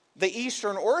 the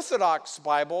Eastern Orthodox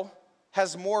Bible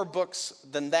has more books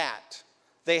than that.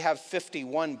 They have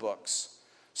 51 books.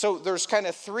 So there's kind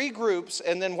of 3 groups,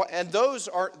 and those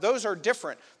are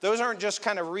different. Those aren't just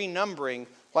kind of renumbering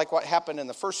like what happened in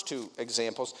the first 2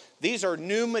 examples. These are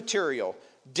new material,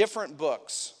 different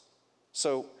books.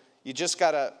 So you just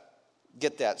got to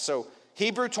get that. So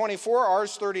Hebrew 24,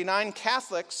 ours 39,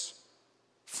 Catholics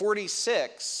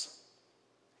 46,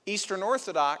 Eastern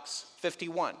Orthodox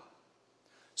 51.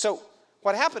 So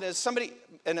what happened is somebody,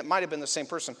 and it might have been the same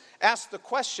person, asked the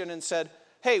question and said,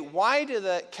 hey, why do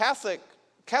the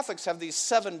Catholics have these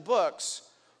 7 books?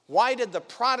 Why did the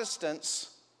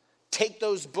Protestants take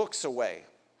those books away?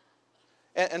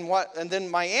 And then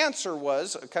my answer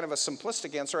was kind of a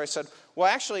simplistic answer. I said, well,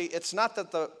 actually, it's not that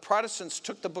the Protestants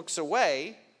took the books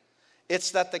away.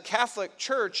 It's that the Catholic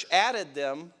Church added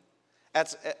them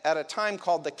at a time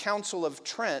called the Council of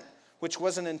Trent, which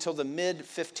wasn't until the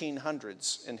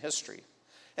mid-1500s in history.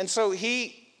 And so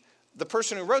the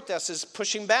person who wrote this is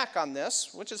pushing back on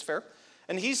this, which is fair.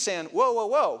 And he's saying,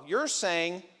 whoa, you're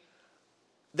saying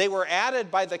they were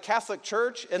added by the Catholic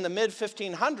Church in the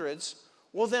mid-1500s.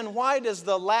 Well, then why does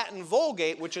the Latin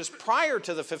Vulgate, which is prior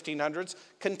to the 1500s,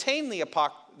 contain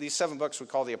these 7 books we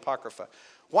call the Apocrypha?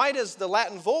 Why does the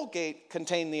Latin Vulgate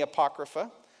contain the Apocrypha?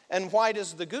 And why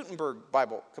does the Gutenberg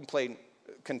Bible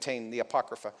contain the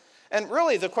Apocrypha? And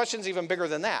really, the question's even bigger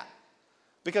than that.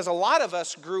 Because a lot of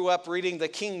us grew up reading the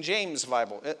King James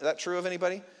Bible. Is that true of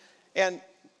anybody? And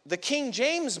the King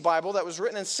James Bible that was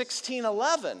written in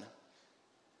 1611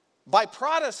 by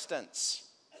Protestants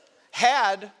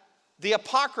had the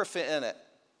Apocrypha in it.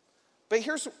 But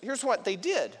here's what they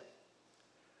did.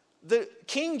 The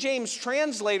King James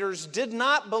translators did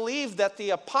not believe that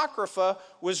the Apocrypha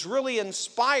was really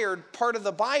inspired part of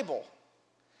the Bible.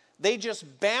 They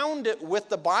just bound it with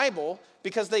the Bible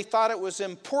because they thought it was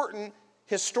important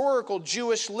historical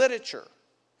Jewish literature.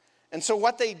 And so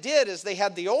what they did is they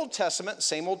had the Old Testament,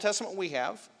 same Old Testament we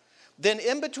have. Then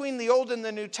in between the Old and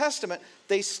the New Testament,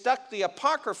 they stuck the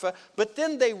Apocrypha, but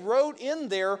then they wrote in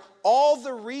there all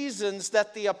the reasons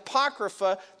that the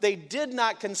Apocrypha, they did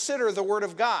not consider the Word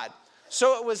of God.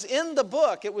 So it was in the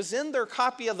book, it was in their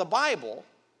copy of the Bible,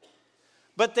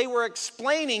 but they were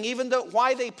explaining even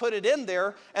why they put it in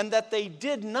there and that they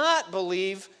did not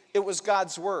believe it was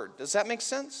God's Word. Does that make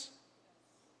sense?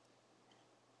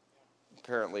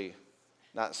 Apparently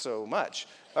not so much.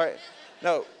 All right.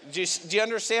 No, do you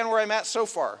understand where I'm at so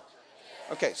far?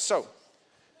 Okay, so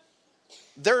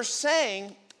they're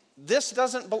saying this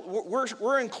doesn't,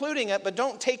 we're including it, but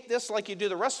don't take this like you do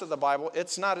the rest of the Bible.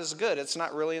 It's not as good. It's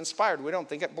not really inspired. We don't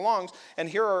think it belongs. And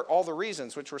here are all the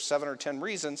reasons, which were 7 or 10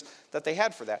 reasons that they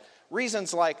had for that.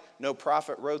 Reasons like no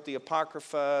prophet wrote the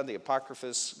Apocrypha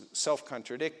is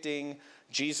self-contradicting,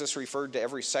 Jesus referred to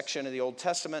every section of the Old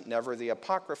Testament, never the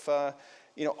Apocrypha.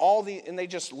 You know, and they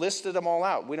just listed them all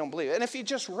out. We don't believe it. And if you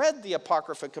just read the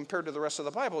Apocrypha compared to the rest of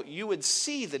the Bible, you would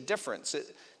see the difference.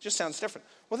 It just sounds different.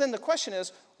 Well, then the question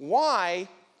is, why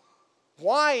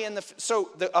so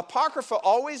the Apocrypha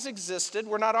always existed.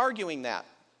 We're not arguing that.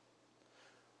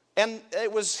 And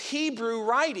it was Hebrew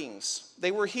writings.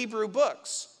 They were Hebrew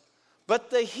books. But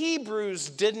the Hebrews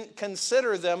didn't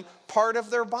consider them part of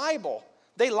their Bible.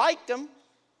 They liked them.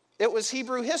 It was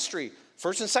Hebrew history.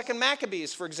 1st and 2nd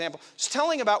Maccabees, for example, is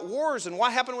telling about wars and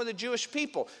what happened with the Jewish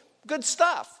people. Good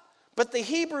stuff. But the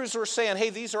Hebrews were saying,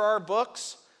 hey, these are our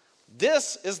books.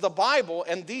 This is the Bible,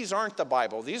 and these aren't the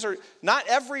Bible. These are not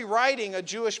every writing a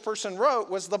Jewish person wrote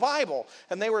was the Bible.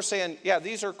 And they were saying, yeah,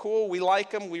 these are cool. We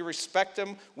like them. We respect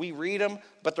them. We read them.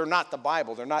 But they're not the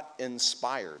Bible. They're not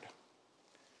inspired.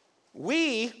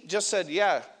 We just said,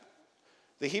 yeah,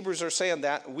 the Hebrews are saying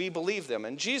that. We believe them.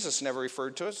 And Jesus never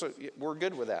referred to it, so we're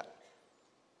good with that.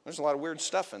 There's a lot of weird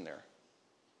stuff in there.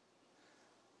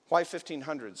 Why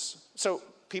 1500s? So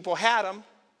people had them.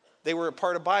 They were a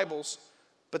part of Bibles,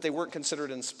 but they weren't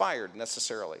considered inspired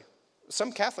necessarily.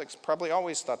 Some Catholics probably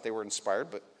always thought they were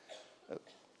inspired, but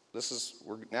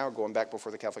we're now going back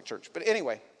before the Catholic Church. But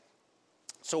anyway,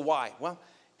 so why? Well,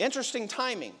 interesting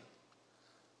timing.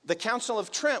 The Council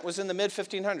of Trent was in the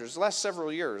mid-1500s, the last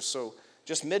several years, so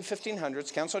just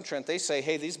mid-1500s, Council of Trent, they say,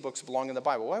 hey, these books belong in the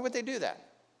Bible. Why would they do that?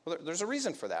 Well, there's a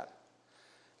reason for that.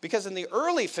 Because in the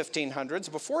early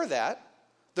 1500s, before that,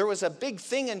 there was a big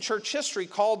thing in church history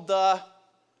called the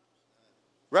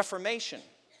Reformation.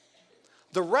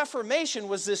 The Reformation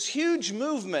was this huge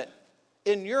movement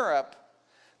in Europe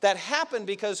that happened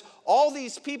because all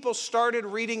these people started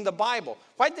reading the Bible.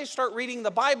 Why did they start reading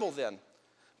the Bible then?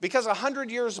 Because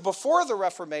 100 years before the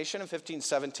Reformation in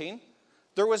 1517,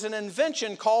 there was an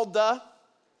invention called the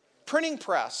printing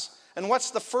press. And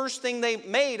what's the first thing they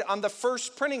made on the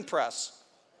first printing press?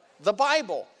 The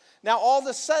Bible. Now all of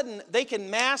a sudden, they can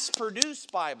mass produce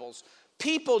Bibles.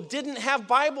 People didn't have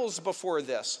Bibles before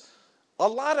this. A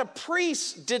lot of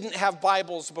priests didn't have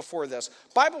Bibles before this.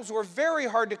 Bibles were very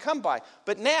hard to come by.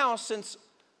 But now, since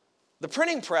the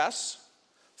printing press,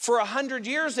 for 100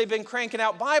 years they've been cranking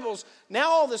out Bibles.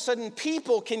 Now all of a sudden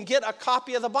people can get a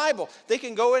copy of the Bible. They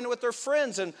can go in with their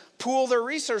friends and pool their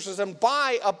resources and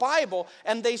buy a Bible.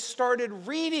 And they started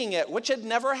reading it, which had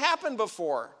never happened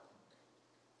before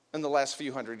in the last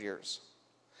few hundred years.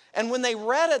 And when they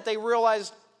read it, they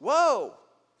realized, whoa,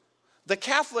 the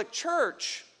Catholic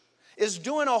Church is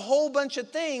doing a whole bunch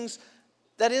of things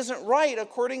that isn't right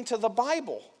according to the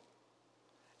Bible.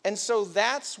 And so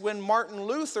that's when Martin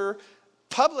Luther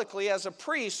publicly as a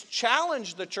priest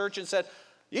challenged the church and said,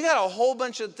 you got a whole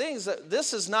bunch of things that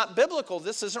this is not biblical,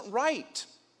 this isn't right.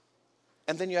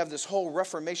 And then you have this whole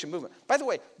Reformation movement. By the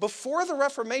way, before the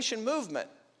Reformation movement,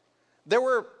 there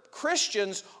were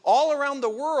Christians all around the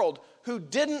world who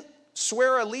didn't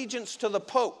swear allegiance to the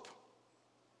Pope.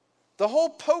 The whole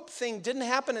Pope thing didn't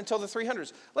happen until the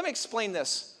 300s. Let me explain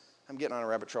this. I'm getting on a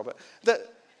rabbit trail, but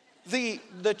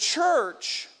the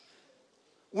church,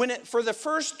 for the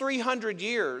first 300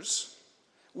 years,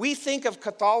 we think of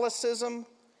Catholicism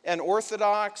and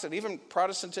Orthodox and even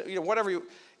Protestant, whatever.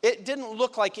 It didn't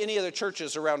look like any of the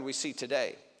churches around we see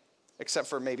today, except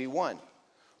for maybe one.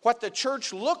 What the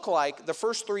church looked like the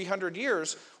first 300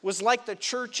 years was like the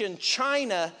church in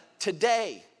China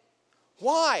today.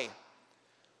 Why?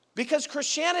 Because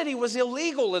Christianity was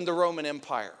illegal in the Roman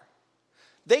Empire.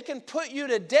 They can put you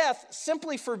to death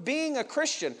simply for being a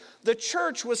Christian. The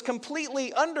church was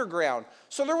completely underground.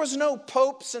 So there was no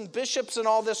popes and bishops and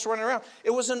all this running around.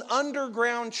 It was an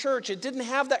underground church. It didn't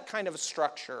have that kind of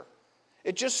structure.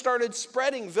 It just started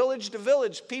spreading village to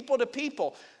village, people to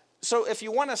people. So if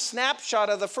you want a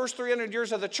snapshot of the first 300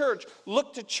 years of the church,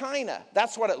 look to China.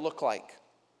 That's what it looked like.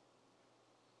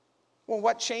 Well,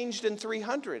 what changed in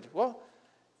 300? Well,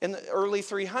 in the early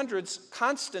 300s,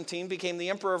 Constantine became the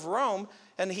emperor of Rome,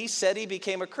 and he said he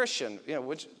became a Christian,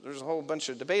 which there's a whole bunch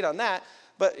of debate on that,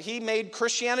 but he made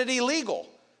Christianity legal.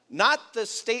 Not the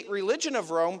state religion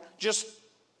of Rome, just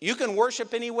you can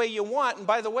worship any way you want, and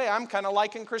by the way, I'm kind of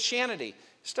liking Christianity.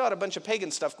 Still had a bunch of pagan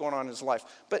stuff going on in his life,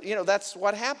 but that's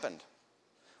what happened.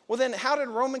 Well, then how did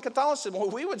Roman Catholicism? Well,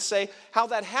 we would say how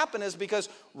that happened is because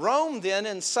Rome then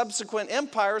and subsequent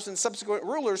empires and subsequent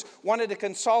rulers wanted to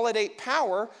consolidate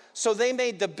power, so they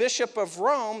made the bishop of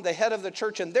Rome, the head of the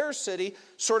church in their city,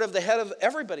 sort of the head of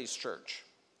everybody's church,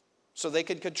 so they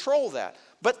could control that.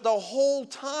 But the whole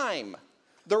time,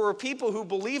 there were people who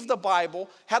believed the Bible,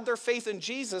 had their faith in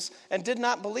Jesus, and did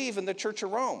not believe in the Church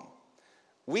of Rome.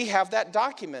 We have that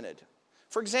documented.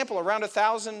 For example, around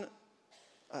 1,000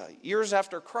 years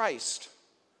after Christ,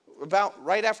 about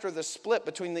right after the split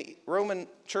between the Roman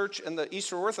Church and the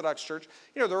Eastern Orthodox Church,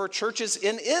 there were churches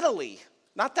in Italy,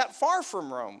 not that far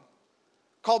from Rome,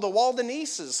 called the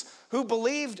Waldenses, who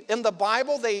believed in the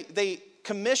Bible. They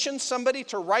commissioned somebody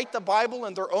to write the Bible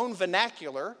in their own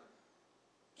vernacular,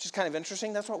 which is kind of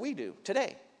interesting. That's what we do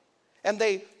today. And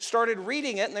they started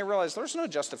reading it, and they realized there's no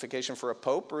justification for a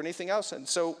pope or anything else. And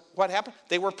so what happened?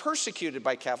 They were persecuted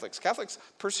by Catholics. Catholics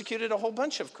persecuted a whole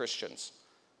bunch of Christians.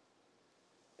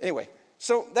 Anyway,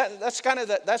 so that's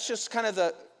just kind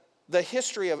of the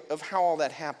history of how all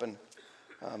that happened.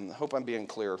 I hope I'm being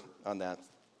clear on that.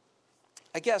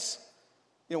 I guess,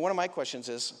 one of my questions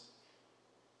is,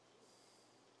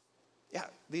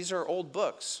 these are old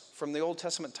books from the Old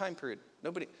Testament time period.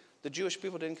 The Jewish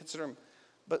people didn't consider them.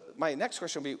 But my next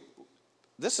question will be,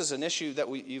 this is an issue that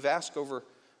you've asked over,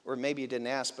 or maybe you didn't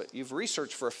ask, but you've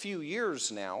researched for a few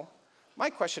years now. My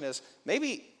question is,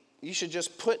 maybe you should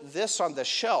just put this on the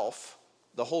shelf,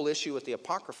 the whole issue with the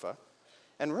Apocrypha,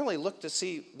 and really look to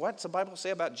see what's the Bible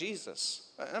say about Jesus.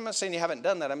 I'm not saying you haven't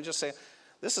done that. I'm just saying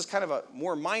this is kind of a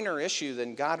more minor issue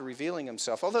than God revealing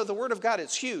himself. Although the Word of God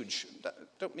is huge.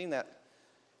 Don't mean that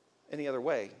any other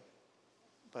way.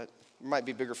 But there might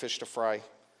be bigger fish to fry.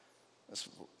 That's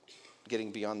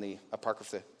getting beyond the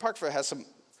Apocrypha. Apocrypha has some,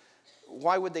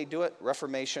 why would they do it?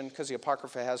 Reformation, because the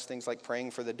Apocrypha has things like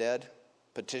praying for the dead.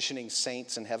 petitioning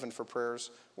saints in heaven for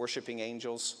prayers, worshiping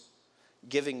angels,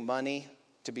 giving money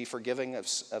to be forgiving of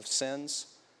sins.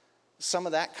 Some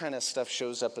of that kind of stuff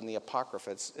shows up in the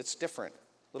Apocrypha. It's different,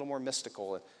 a little more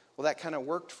mystical. Well, that kind of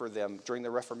worked for them during the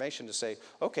Reformation to say,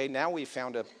 okay, now we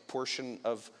found a portion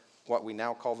of what we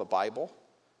now call the Bible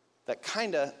that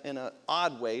kind of, in an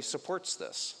odd way, supports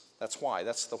this. That's why.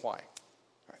 That's the why.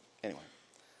 All right.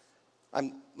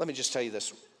 Anyway, let me just tell you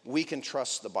this. We can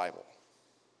trust the Bible.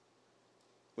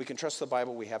 We can trust the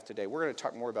Bible we have today. We're going to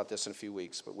talk more about this in a few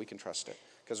weeks, but we can trust it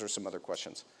because there's some other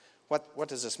questions. What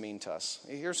does this mean to us?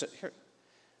 Here's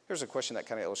a question that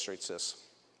kind of illustrates this.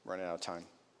 I'm running out of time.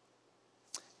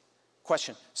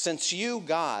 Question. Since you,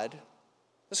 God,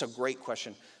 this is a great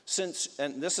question.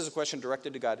 And this is a question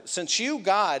directed to God. Since you,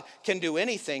 God, can do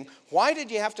anything, why did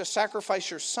you have to sacrifice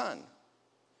your son?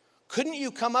 Couldn't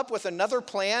you come up with another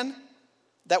plan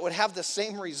that would have the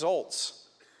same results?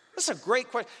 This is a great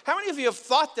question. How many of you have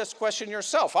thought this question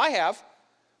yourself? I have.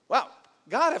 Well,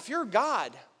 God, if you're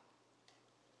God,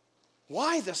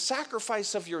 why the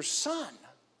sacrifice of your son?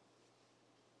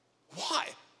 Why?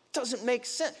 It doesn't make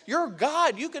sense. You're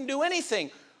God. You can do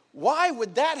anything. Why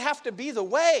would that have to be the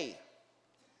way?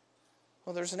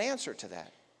 Well, there's an answer to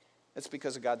that. It's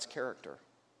because of God's character.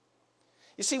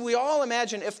 You see, we all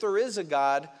imagine if there is a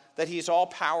God, that he's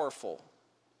all-powerful,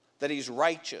 that he's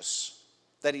righteous,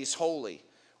 that he's holy.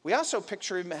 We also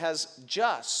picture him as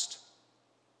just.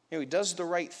 He does the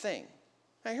right thing.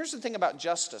 Now, here's the thing about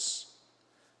justice.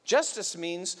 Justice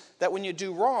means that when you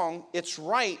do wrong, it's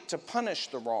right to punish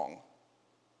the wrong.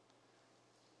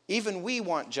 Even we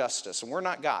want justice, and we're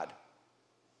not God.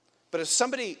 But if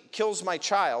somebody kills my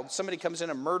child, somebody comes in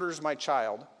and murders my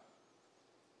child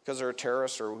because they're a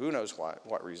terrorist or who knows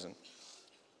what reason,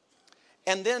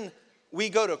 and then we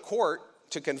go to court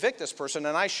to convict this person,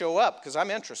 and I show up because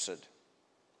I'm interested,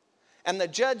 and the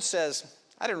judge says,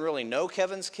 I didn't really know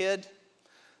Kevin's kid,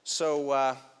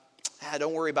 so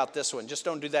don't worry about this one. Just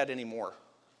don't do that anymore.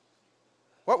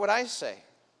 What would I say?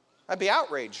 I'd be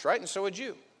outraged, right? And so would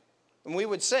you. And we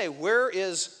would say, where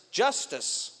is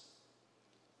justice?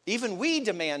 Even we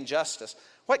demand justice.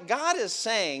 What God is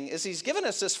saying is he's given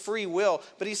us this free will,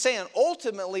 but he's saying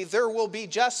ultimately there will be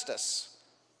justice.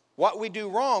 What we do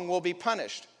wrong will be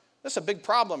punished. That's a big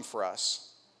problem for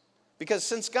us. Because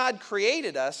since God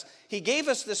created us, he gave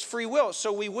us this free will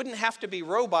so we wouldn't have to be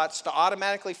robots to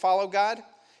automatically follow God.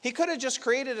 He could have just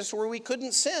created us where we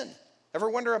couldn't sin. Ever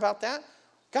wonder about that?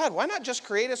 God, why not just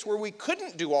create us where we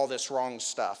couldn't do all this wrong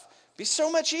stuff? It'd be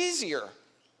so much easier.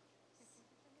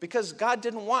 Because God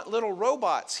didn't want little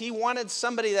robots. He wanted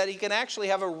somebody that he can actually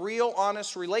have a real,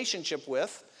 honest relationship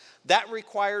with. That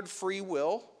required free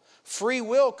will. Free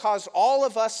will caused all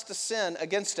of us to sin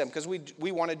against him because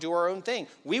we want to do our own thing.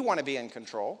 We want to be in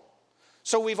control.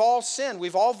 So we've all sinned.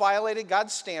 We've all violated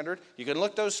God's standard. You can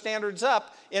look those standards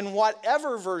up in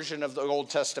whatever version of the Old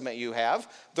Testament you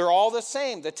have. They're all the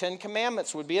same. The Ten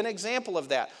Commandments would be an example of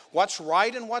that. What's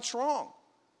right and what's wrong.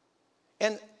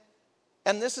 And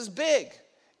this is big.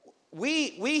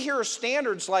 We hear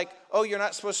standards like, oh, you're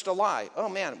not supposed to lie. Oh,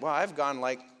 man, well, I've gone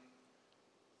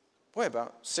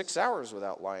about 6 hours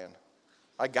without lying.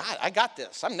 I got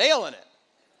this. I'm nailing it.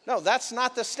 No, that's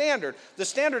not the standard. The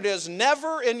standard is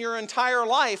never in your entire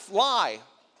life lie.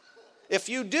 If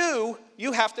you do,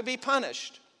 you have to be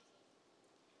punished.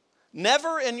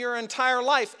 Never in your entire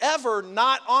life ever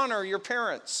not honor your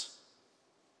parents.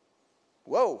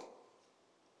 Whoa,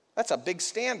 that's a big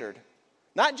standard.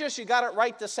 Not just you got it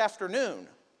right this afternoon.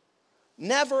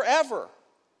 Never, ever.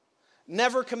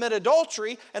 Never commit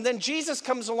adultery. And then Jesus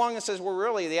comes along and says, well,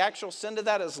 really, the actual sin to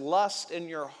that is lust in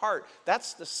your heart.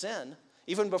 That's the sin,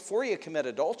 even before you commit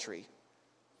adultery.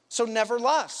 So never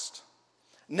lust.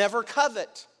 Never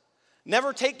covet.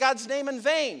 Never take God's name in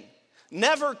vain.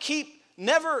 Never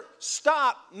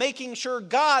stop making sure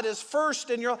God is first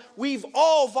in your life. We've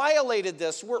all violated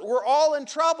this. We're all in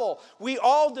trouble. We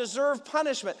all deserve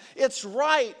punishment. It's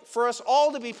right for us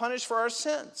all to be punished for our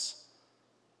sins.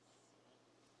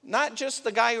 Not just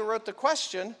the guy who wrote the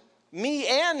question, me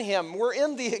and him. We're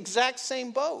in the exact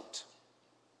same boat.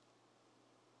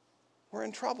 We're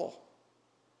in trouble.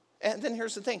 And then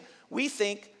here's the thing. We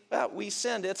think, well, we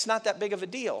sinned. It's not that big of a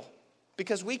deal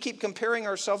because we keep comparing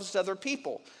ourselves to other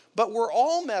people. But we're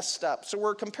all messed up, so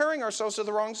we're comparing ourselves to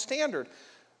the wrong standard.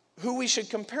 Who we should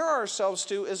compare ourselves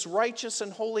to is righteous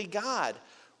and holy God.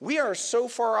 We are so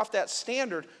far off that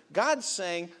standard, God's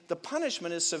saying the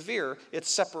punishment is severe. It's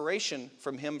separation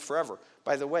from him forever.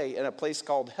 By the way, in a place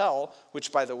called hell,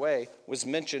 which, by the way, was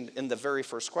mentioned in the very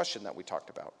first question that we talked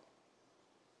about.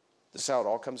 This is how it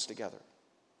all comes together.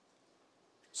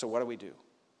 So what do we do?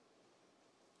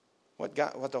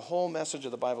 What the whole message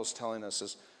of the Bible is telling us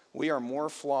is we are more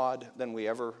flawed than we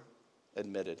ever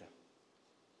admitted.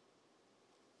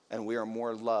 And we are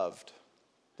more loved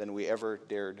than we ever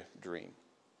dared dream.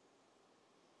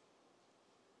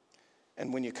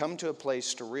 And when you come to a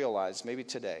place to realize, maybe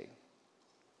today,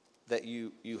 that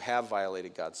you have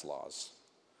violated God's laws,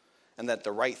 and that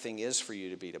the right thing is for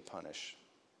you to be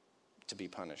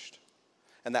punished.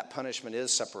 And that punishment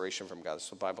is separation from God.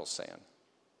 That's what the Bible's saying.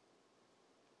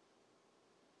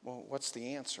 Well, what's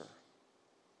the answer?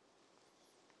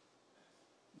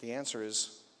 The answer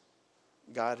is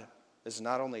God is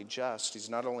not only just, he's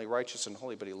not only righteous and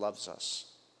holy, but he loves us.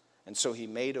 And so he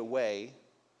made a way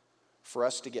for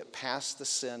us to get past the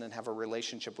sin and have a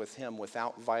relationship with him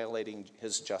without violating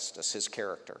his justice, his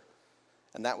character.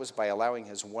 And that was by allowing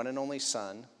his one and only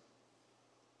Son,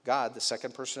 God, the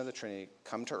second person of the Trinity,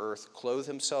 come to earth, clothe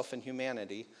himself in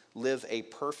humanity, live a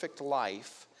perfect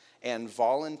life, and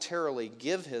voluntarily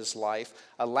give his life,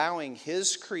 allowing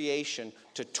his creation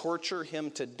to torture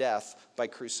him to death by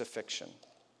crucifixion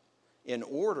in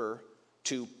order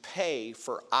to pay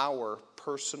for our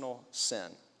personal sin.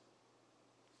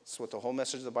 That's what the whole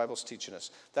message of the Bible is teaching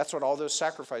us. That's what all those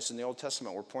sacrifices in the Old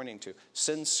Testament were pointing to.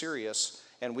 Sin's serious,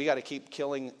 and we got to keep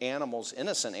killing animals,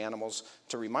 innocent animals,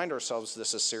 to remind ourselves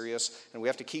this is serious. And we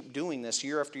have to keep doing this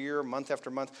year after year, month after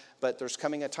month. But there's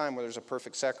coming a time where there's a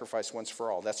perfect sacrifice once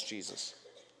for all. That's Jesus.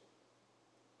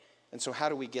 And so how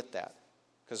do we get that?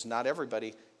 Because not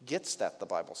everybody gets that, the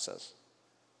Bible says.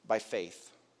 By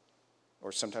faith.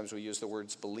 Or sometimes we use the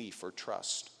words belief or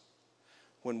trust.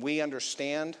 When we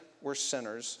understand we're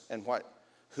sinners and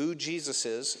who Jesus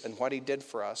is and what he did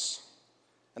for us,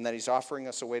 and that he's offering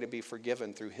us a way to be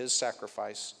forgiven through his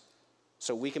sacrifice,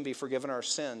 so we can be forgiven our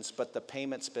sins, but the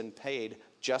payment's been paid,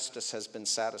 justice has been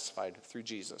satisfied through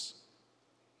Jesus.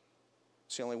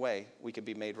 It's the only way we could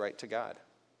be made right to God.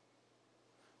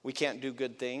 We can't do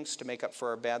good things to make up for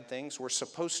our bad things. We're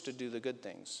supposed to do the good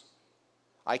things.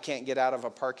 I can't get out of a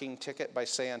parking ticket by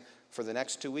saying, for the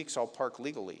next 2 weeks, I'll park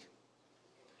legally.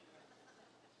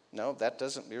 No, that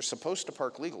doesn't. You're supposed to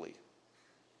park legally.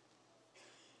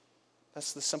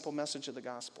 That's the simple message of the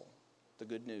gospel, the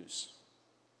good news.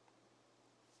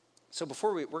 So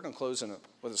before we're going to close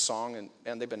with a song,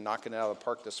 and they've been knocking it out of the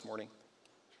park this morning,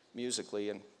 musically,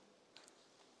 and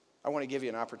I want to give you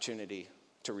an opportunity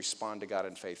to respond to God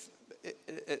in faith.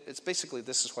 It's basically,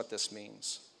 this is what this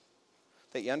means.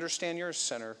 That you understand you're a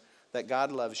sinner, that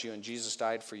God loves you and Jesus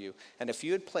died for you. And if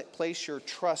you had placed your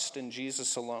trust in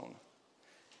Jesus alone,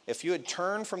 if you had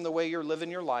turned from the way you're living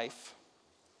your life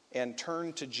and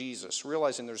turned to Jesus,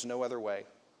 realizing there's no other way,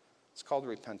 it's called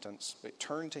repentance, but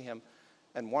turn to him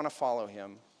and want to follow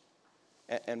him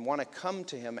and want to come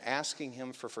to him asking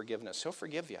him for forgiveness, he'll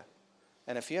forgive you.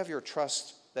 And if you have your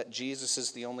trust that Jesus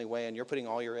is the only way and you're putting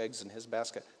all your eggs in his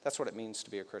basket, that's what it means to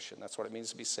be a Christian. That's what it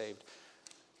means to be saved.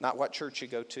 Not what church you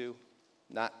go to,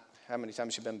 not how many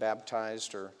times you've been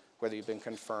baptized or whether you've been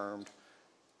confirmed.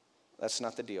 That's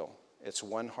not the deal. It's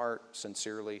one heart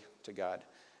sincerely to God.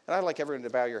 And I'd like everyone to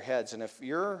bow your heads. And if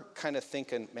you're kind of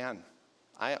thinking, man,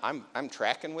 I'm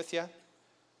tracking with you,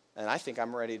 and I think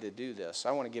I'm ready to do this,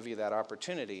 I want to give you that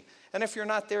opportunity. And if you're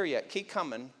not there yet, keep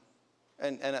coming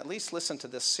and at least listen to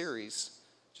this series.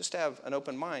 Just have an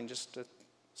open mind just to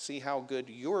see how good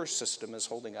your system is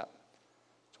holding up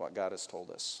to what God has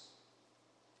told us.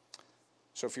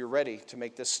 So if you're ready to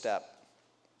make this step,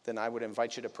 then I would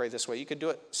invite you to pray this way. You could do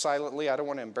it silently. I don't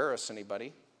want to embarrass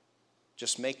anybody.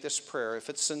 Just make this prayer. If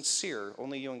it's sincere,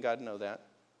 only you and God know that,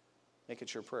 make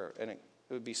it your prayer. And it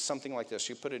would be something like this.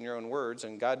 You put it in your own words,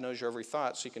 and God knows your every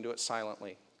thought, so you can do it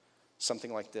silently.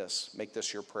 Something like this. Make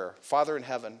this your prayer. Father in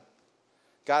heaven,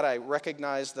 God, I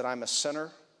recognize that I'm a sinner,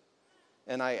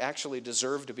 and I actually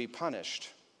deserve to be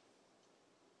punished.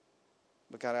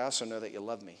 But God, I also know that you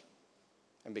love me.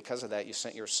 And because of that, you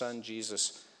sent your son,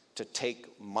 Jesus, to take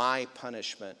my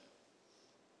punishment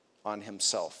on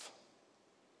himself.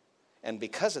 And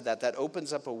because of that, that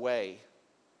opens up a way,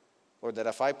 Lord, that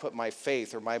if I put my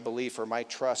faith or my belief or my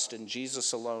trust in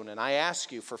Jesus alone, and I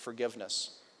ask you for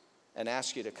forgiveness and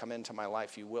ask you to come into my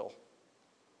life, you will.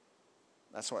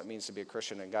 That's what it means to be a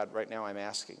Christian. And God, right now I'm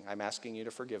asking you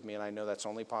to forgive me, and I know that's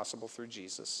only possible through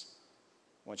Jesus.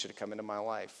 I want you to come into my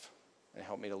life and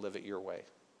help me to live it your way.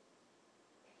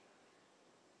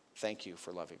 Thank you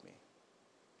for loving me.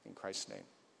 In Christ's name,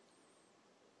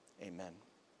 amen.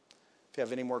 If you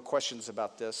have any more questions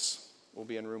about this, we'll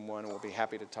be in room 1 and we'll be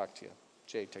happy to talk to you.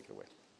 Jay, take it away.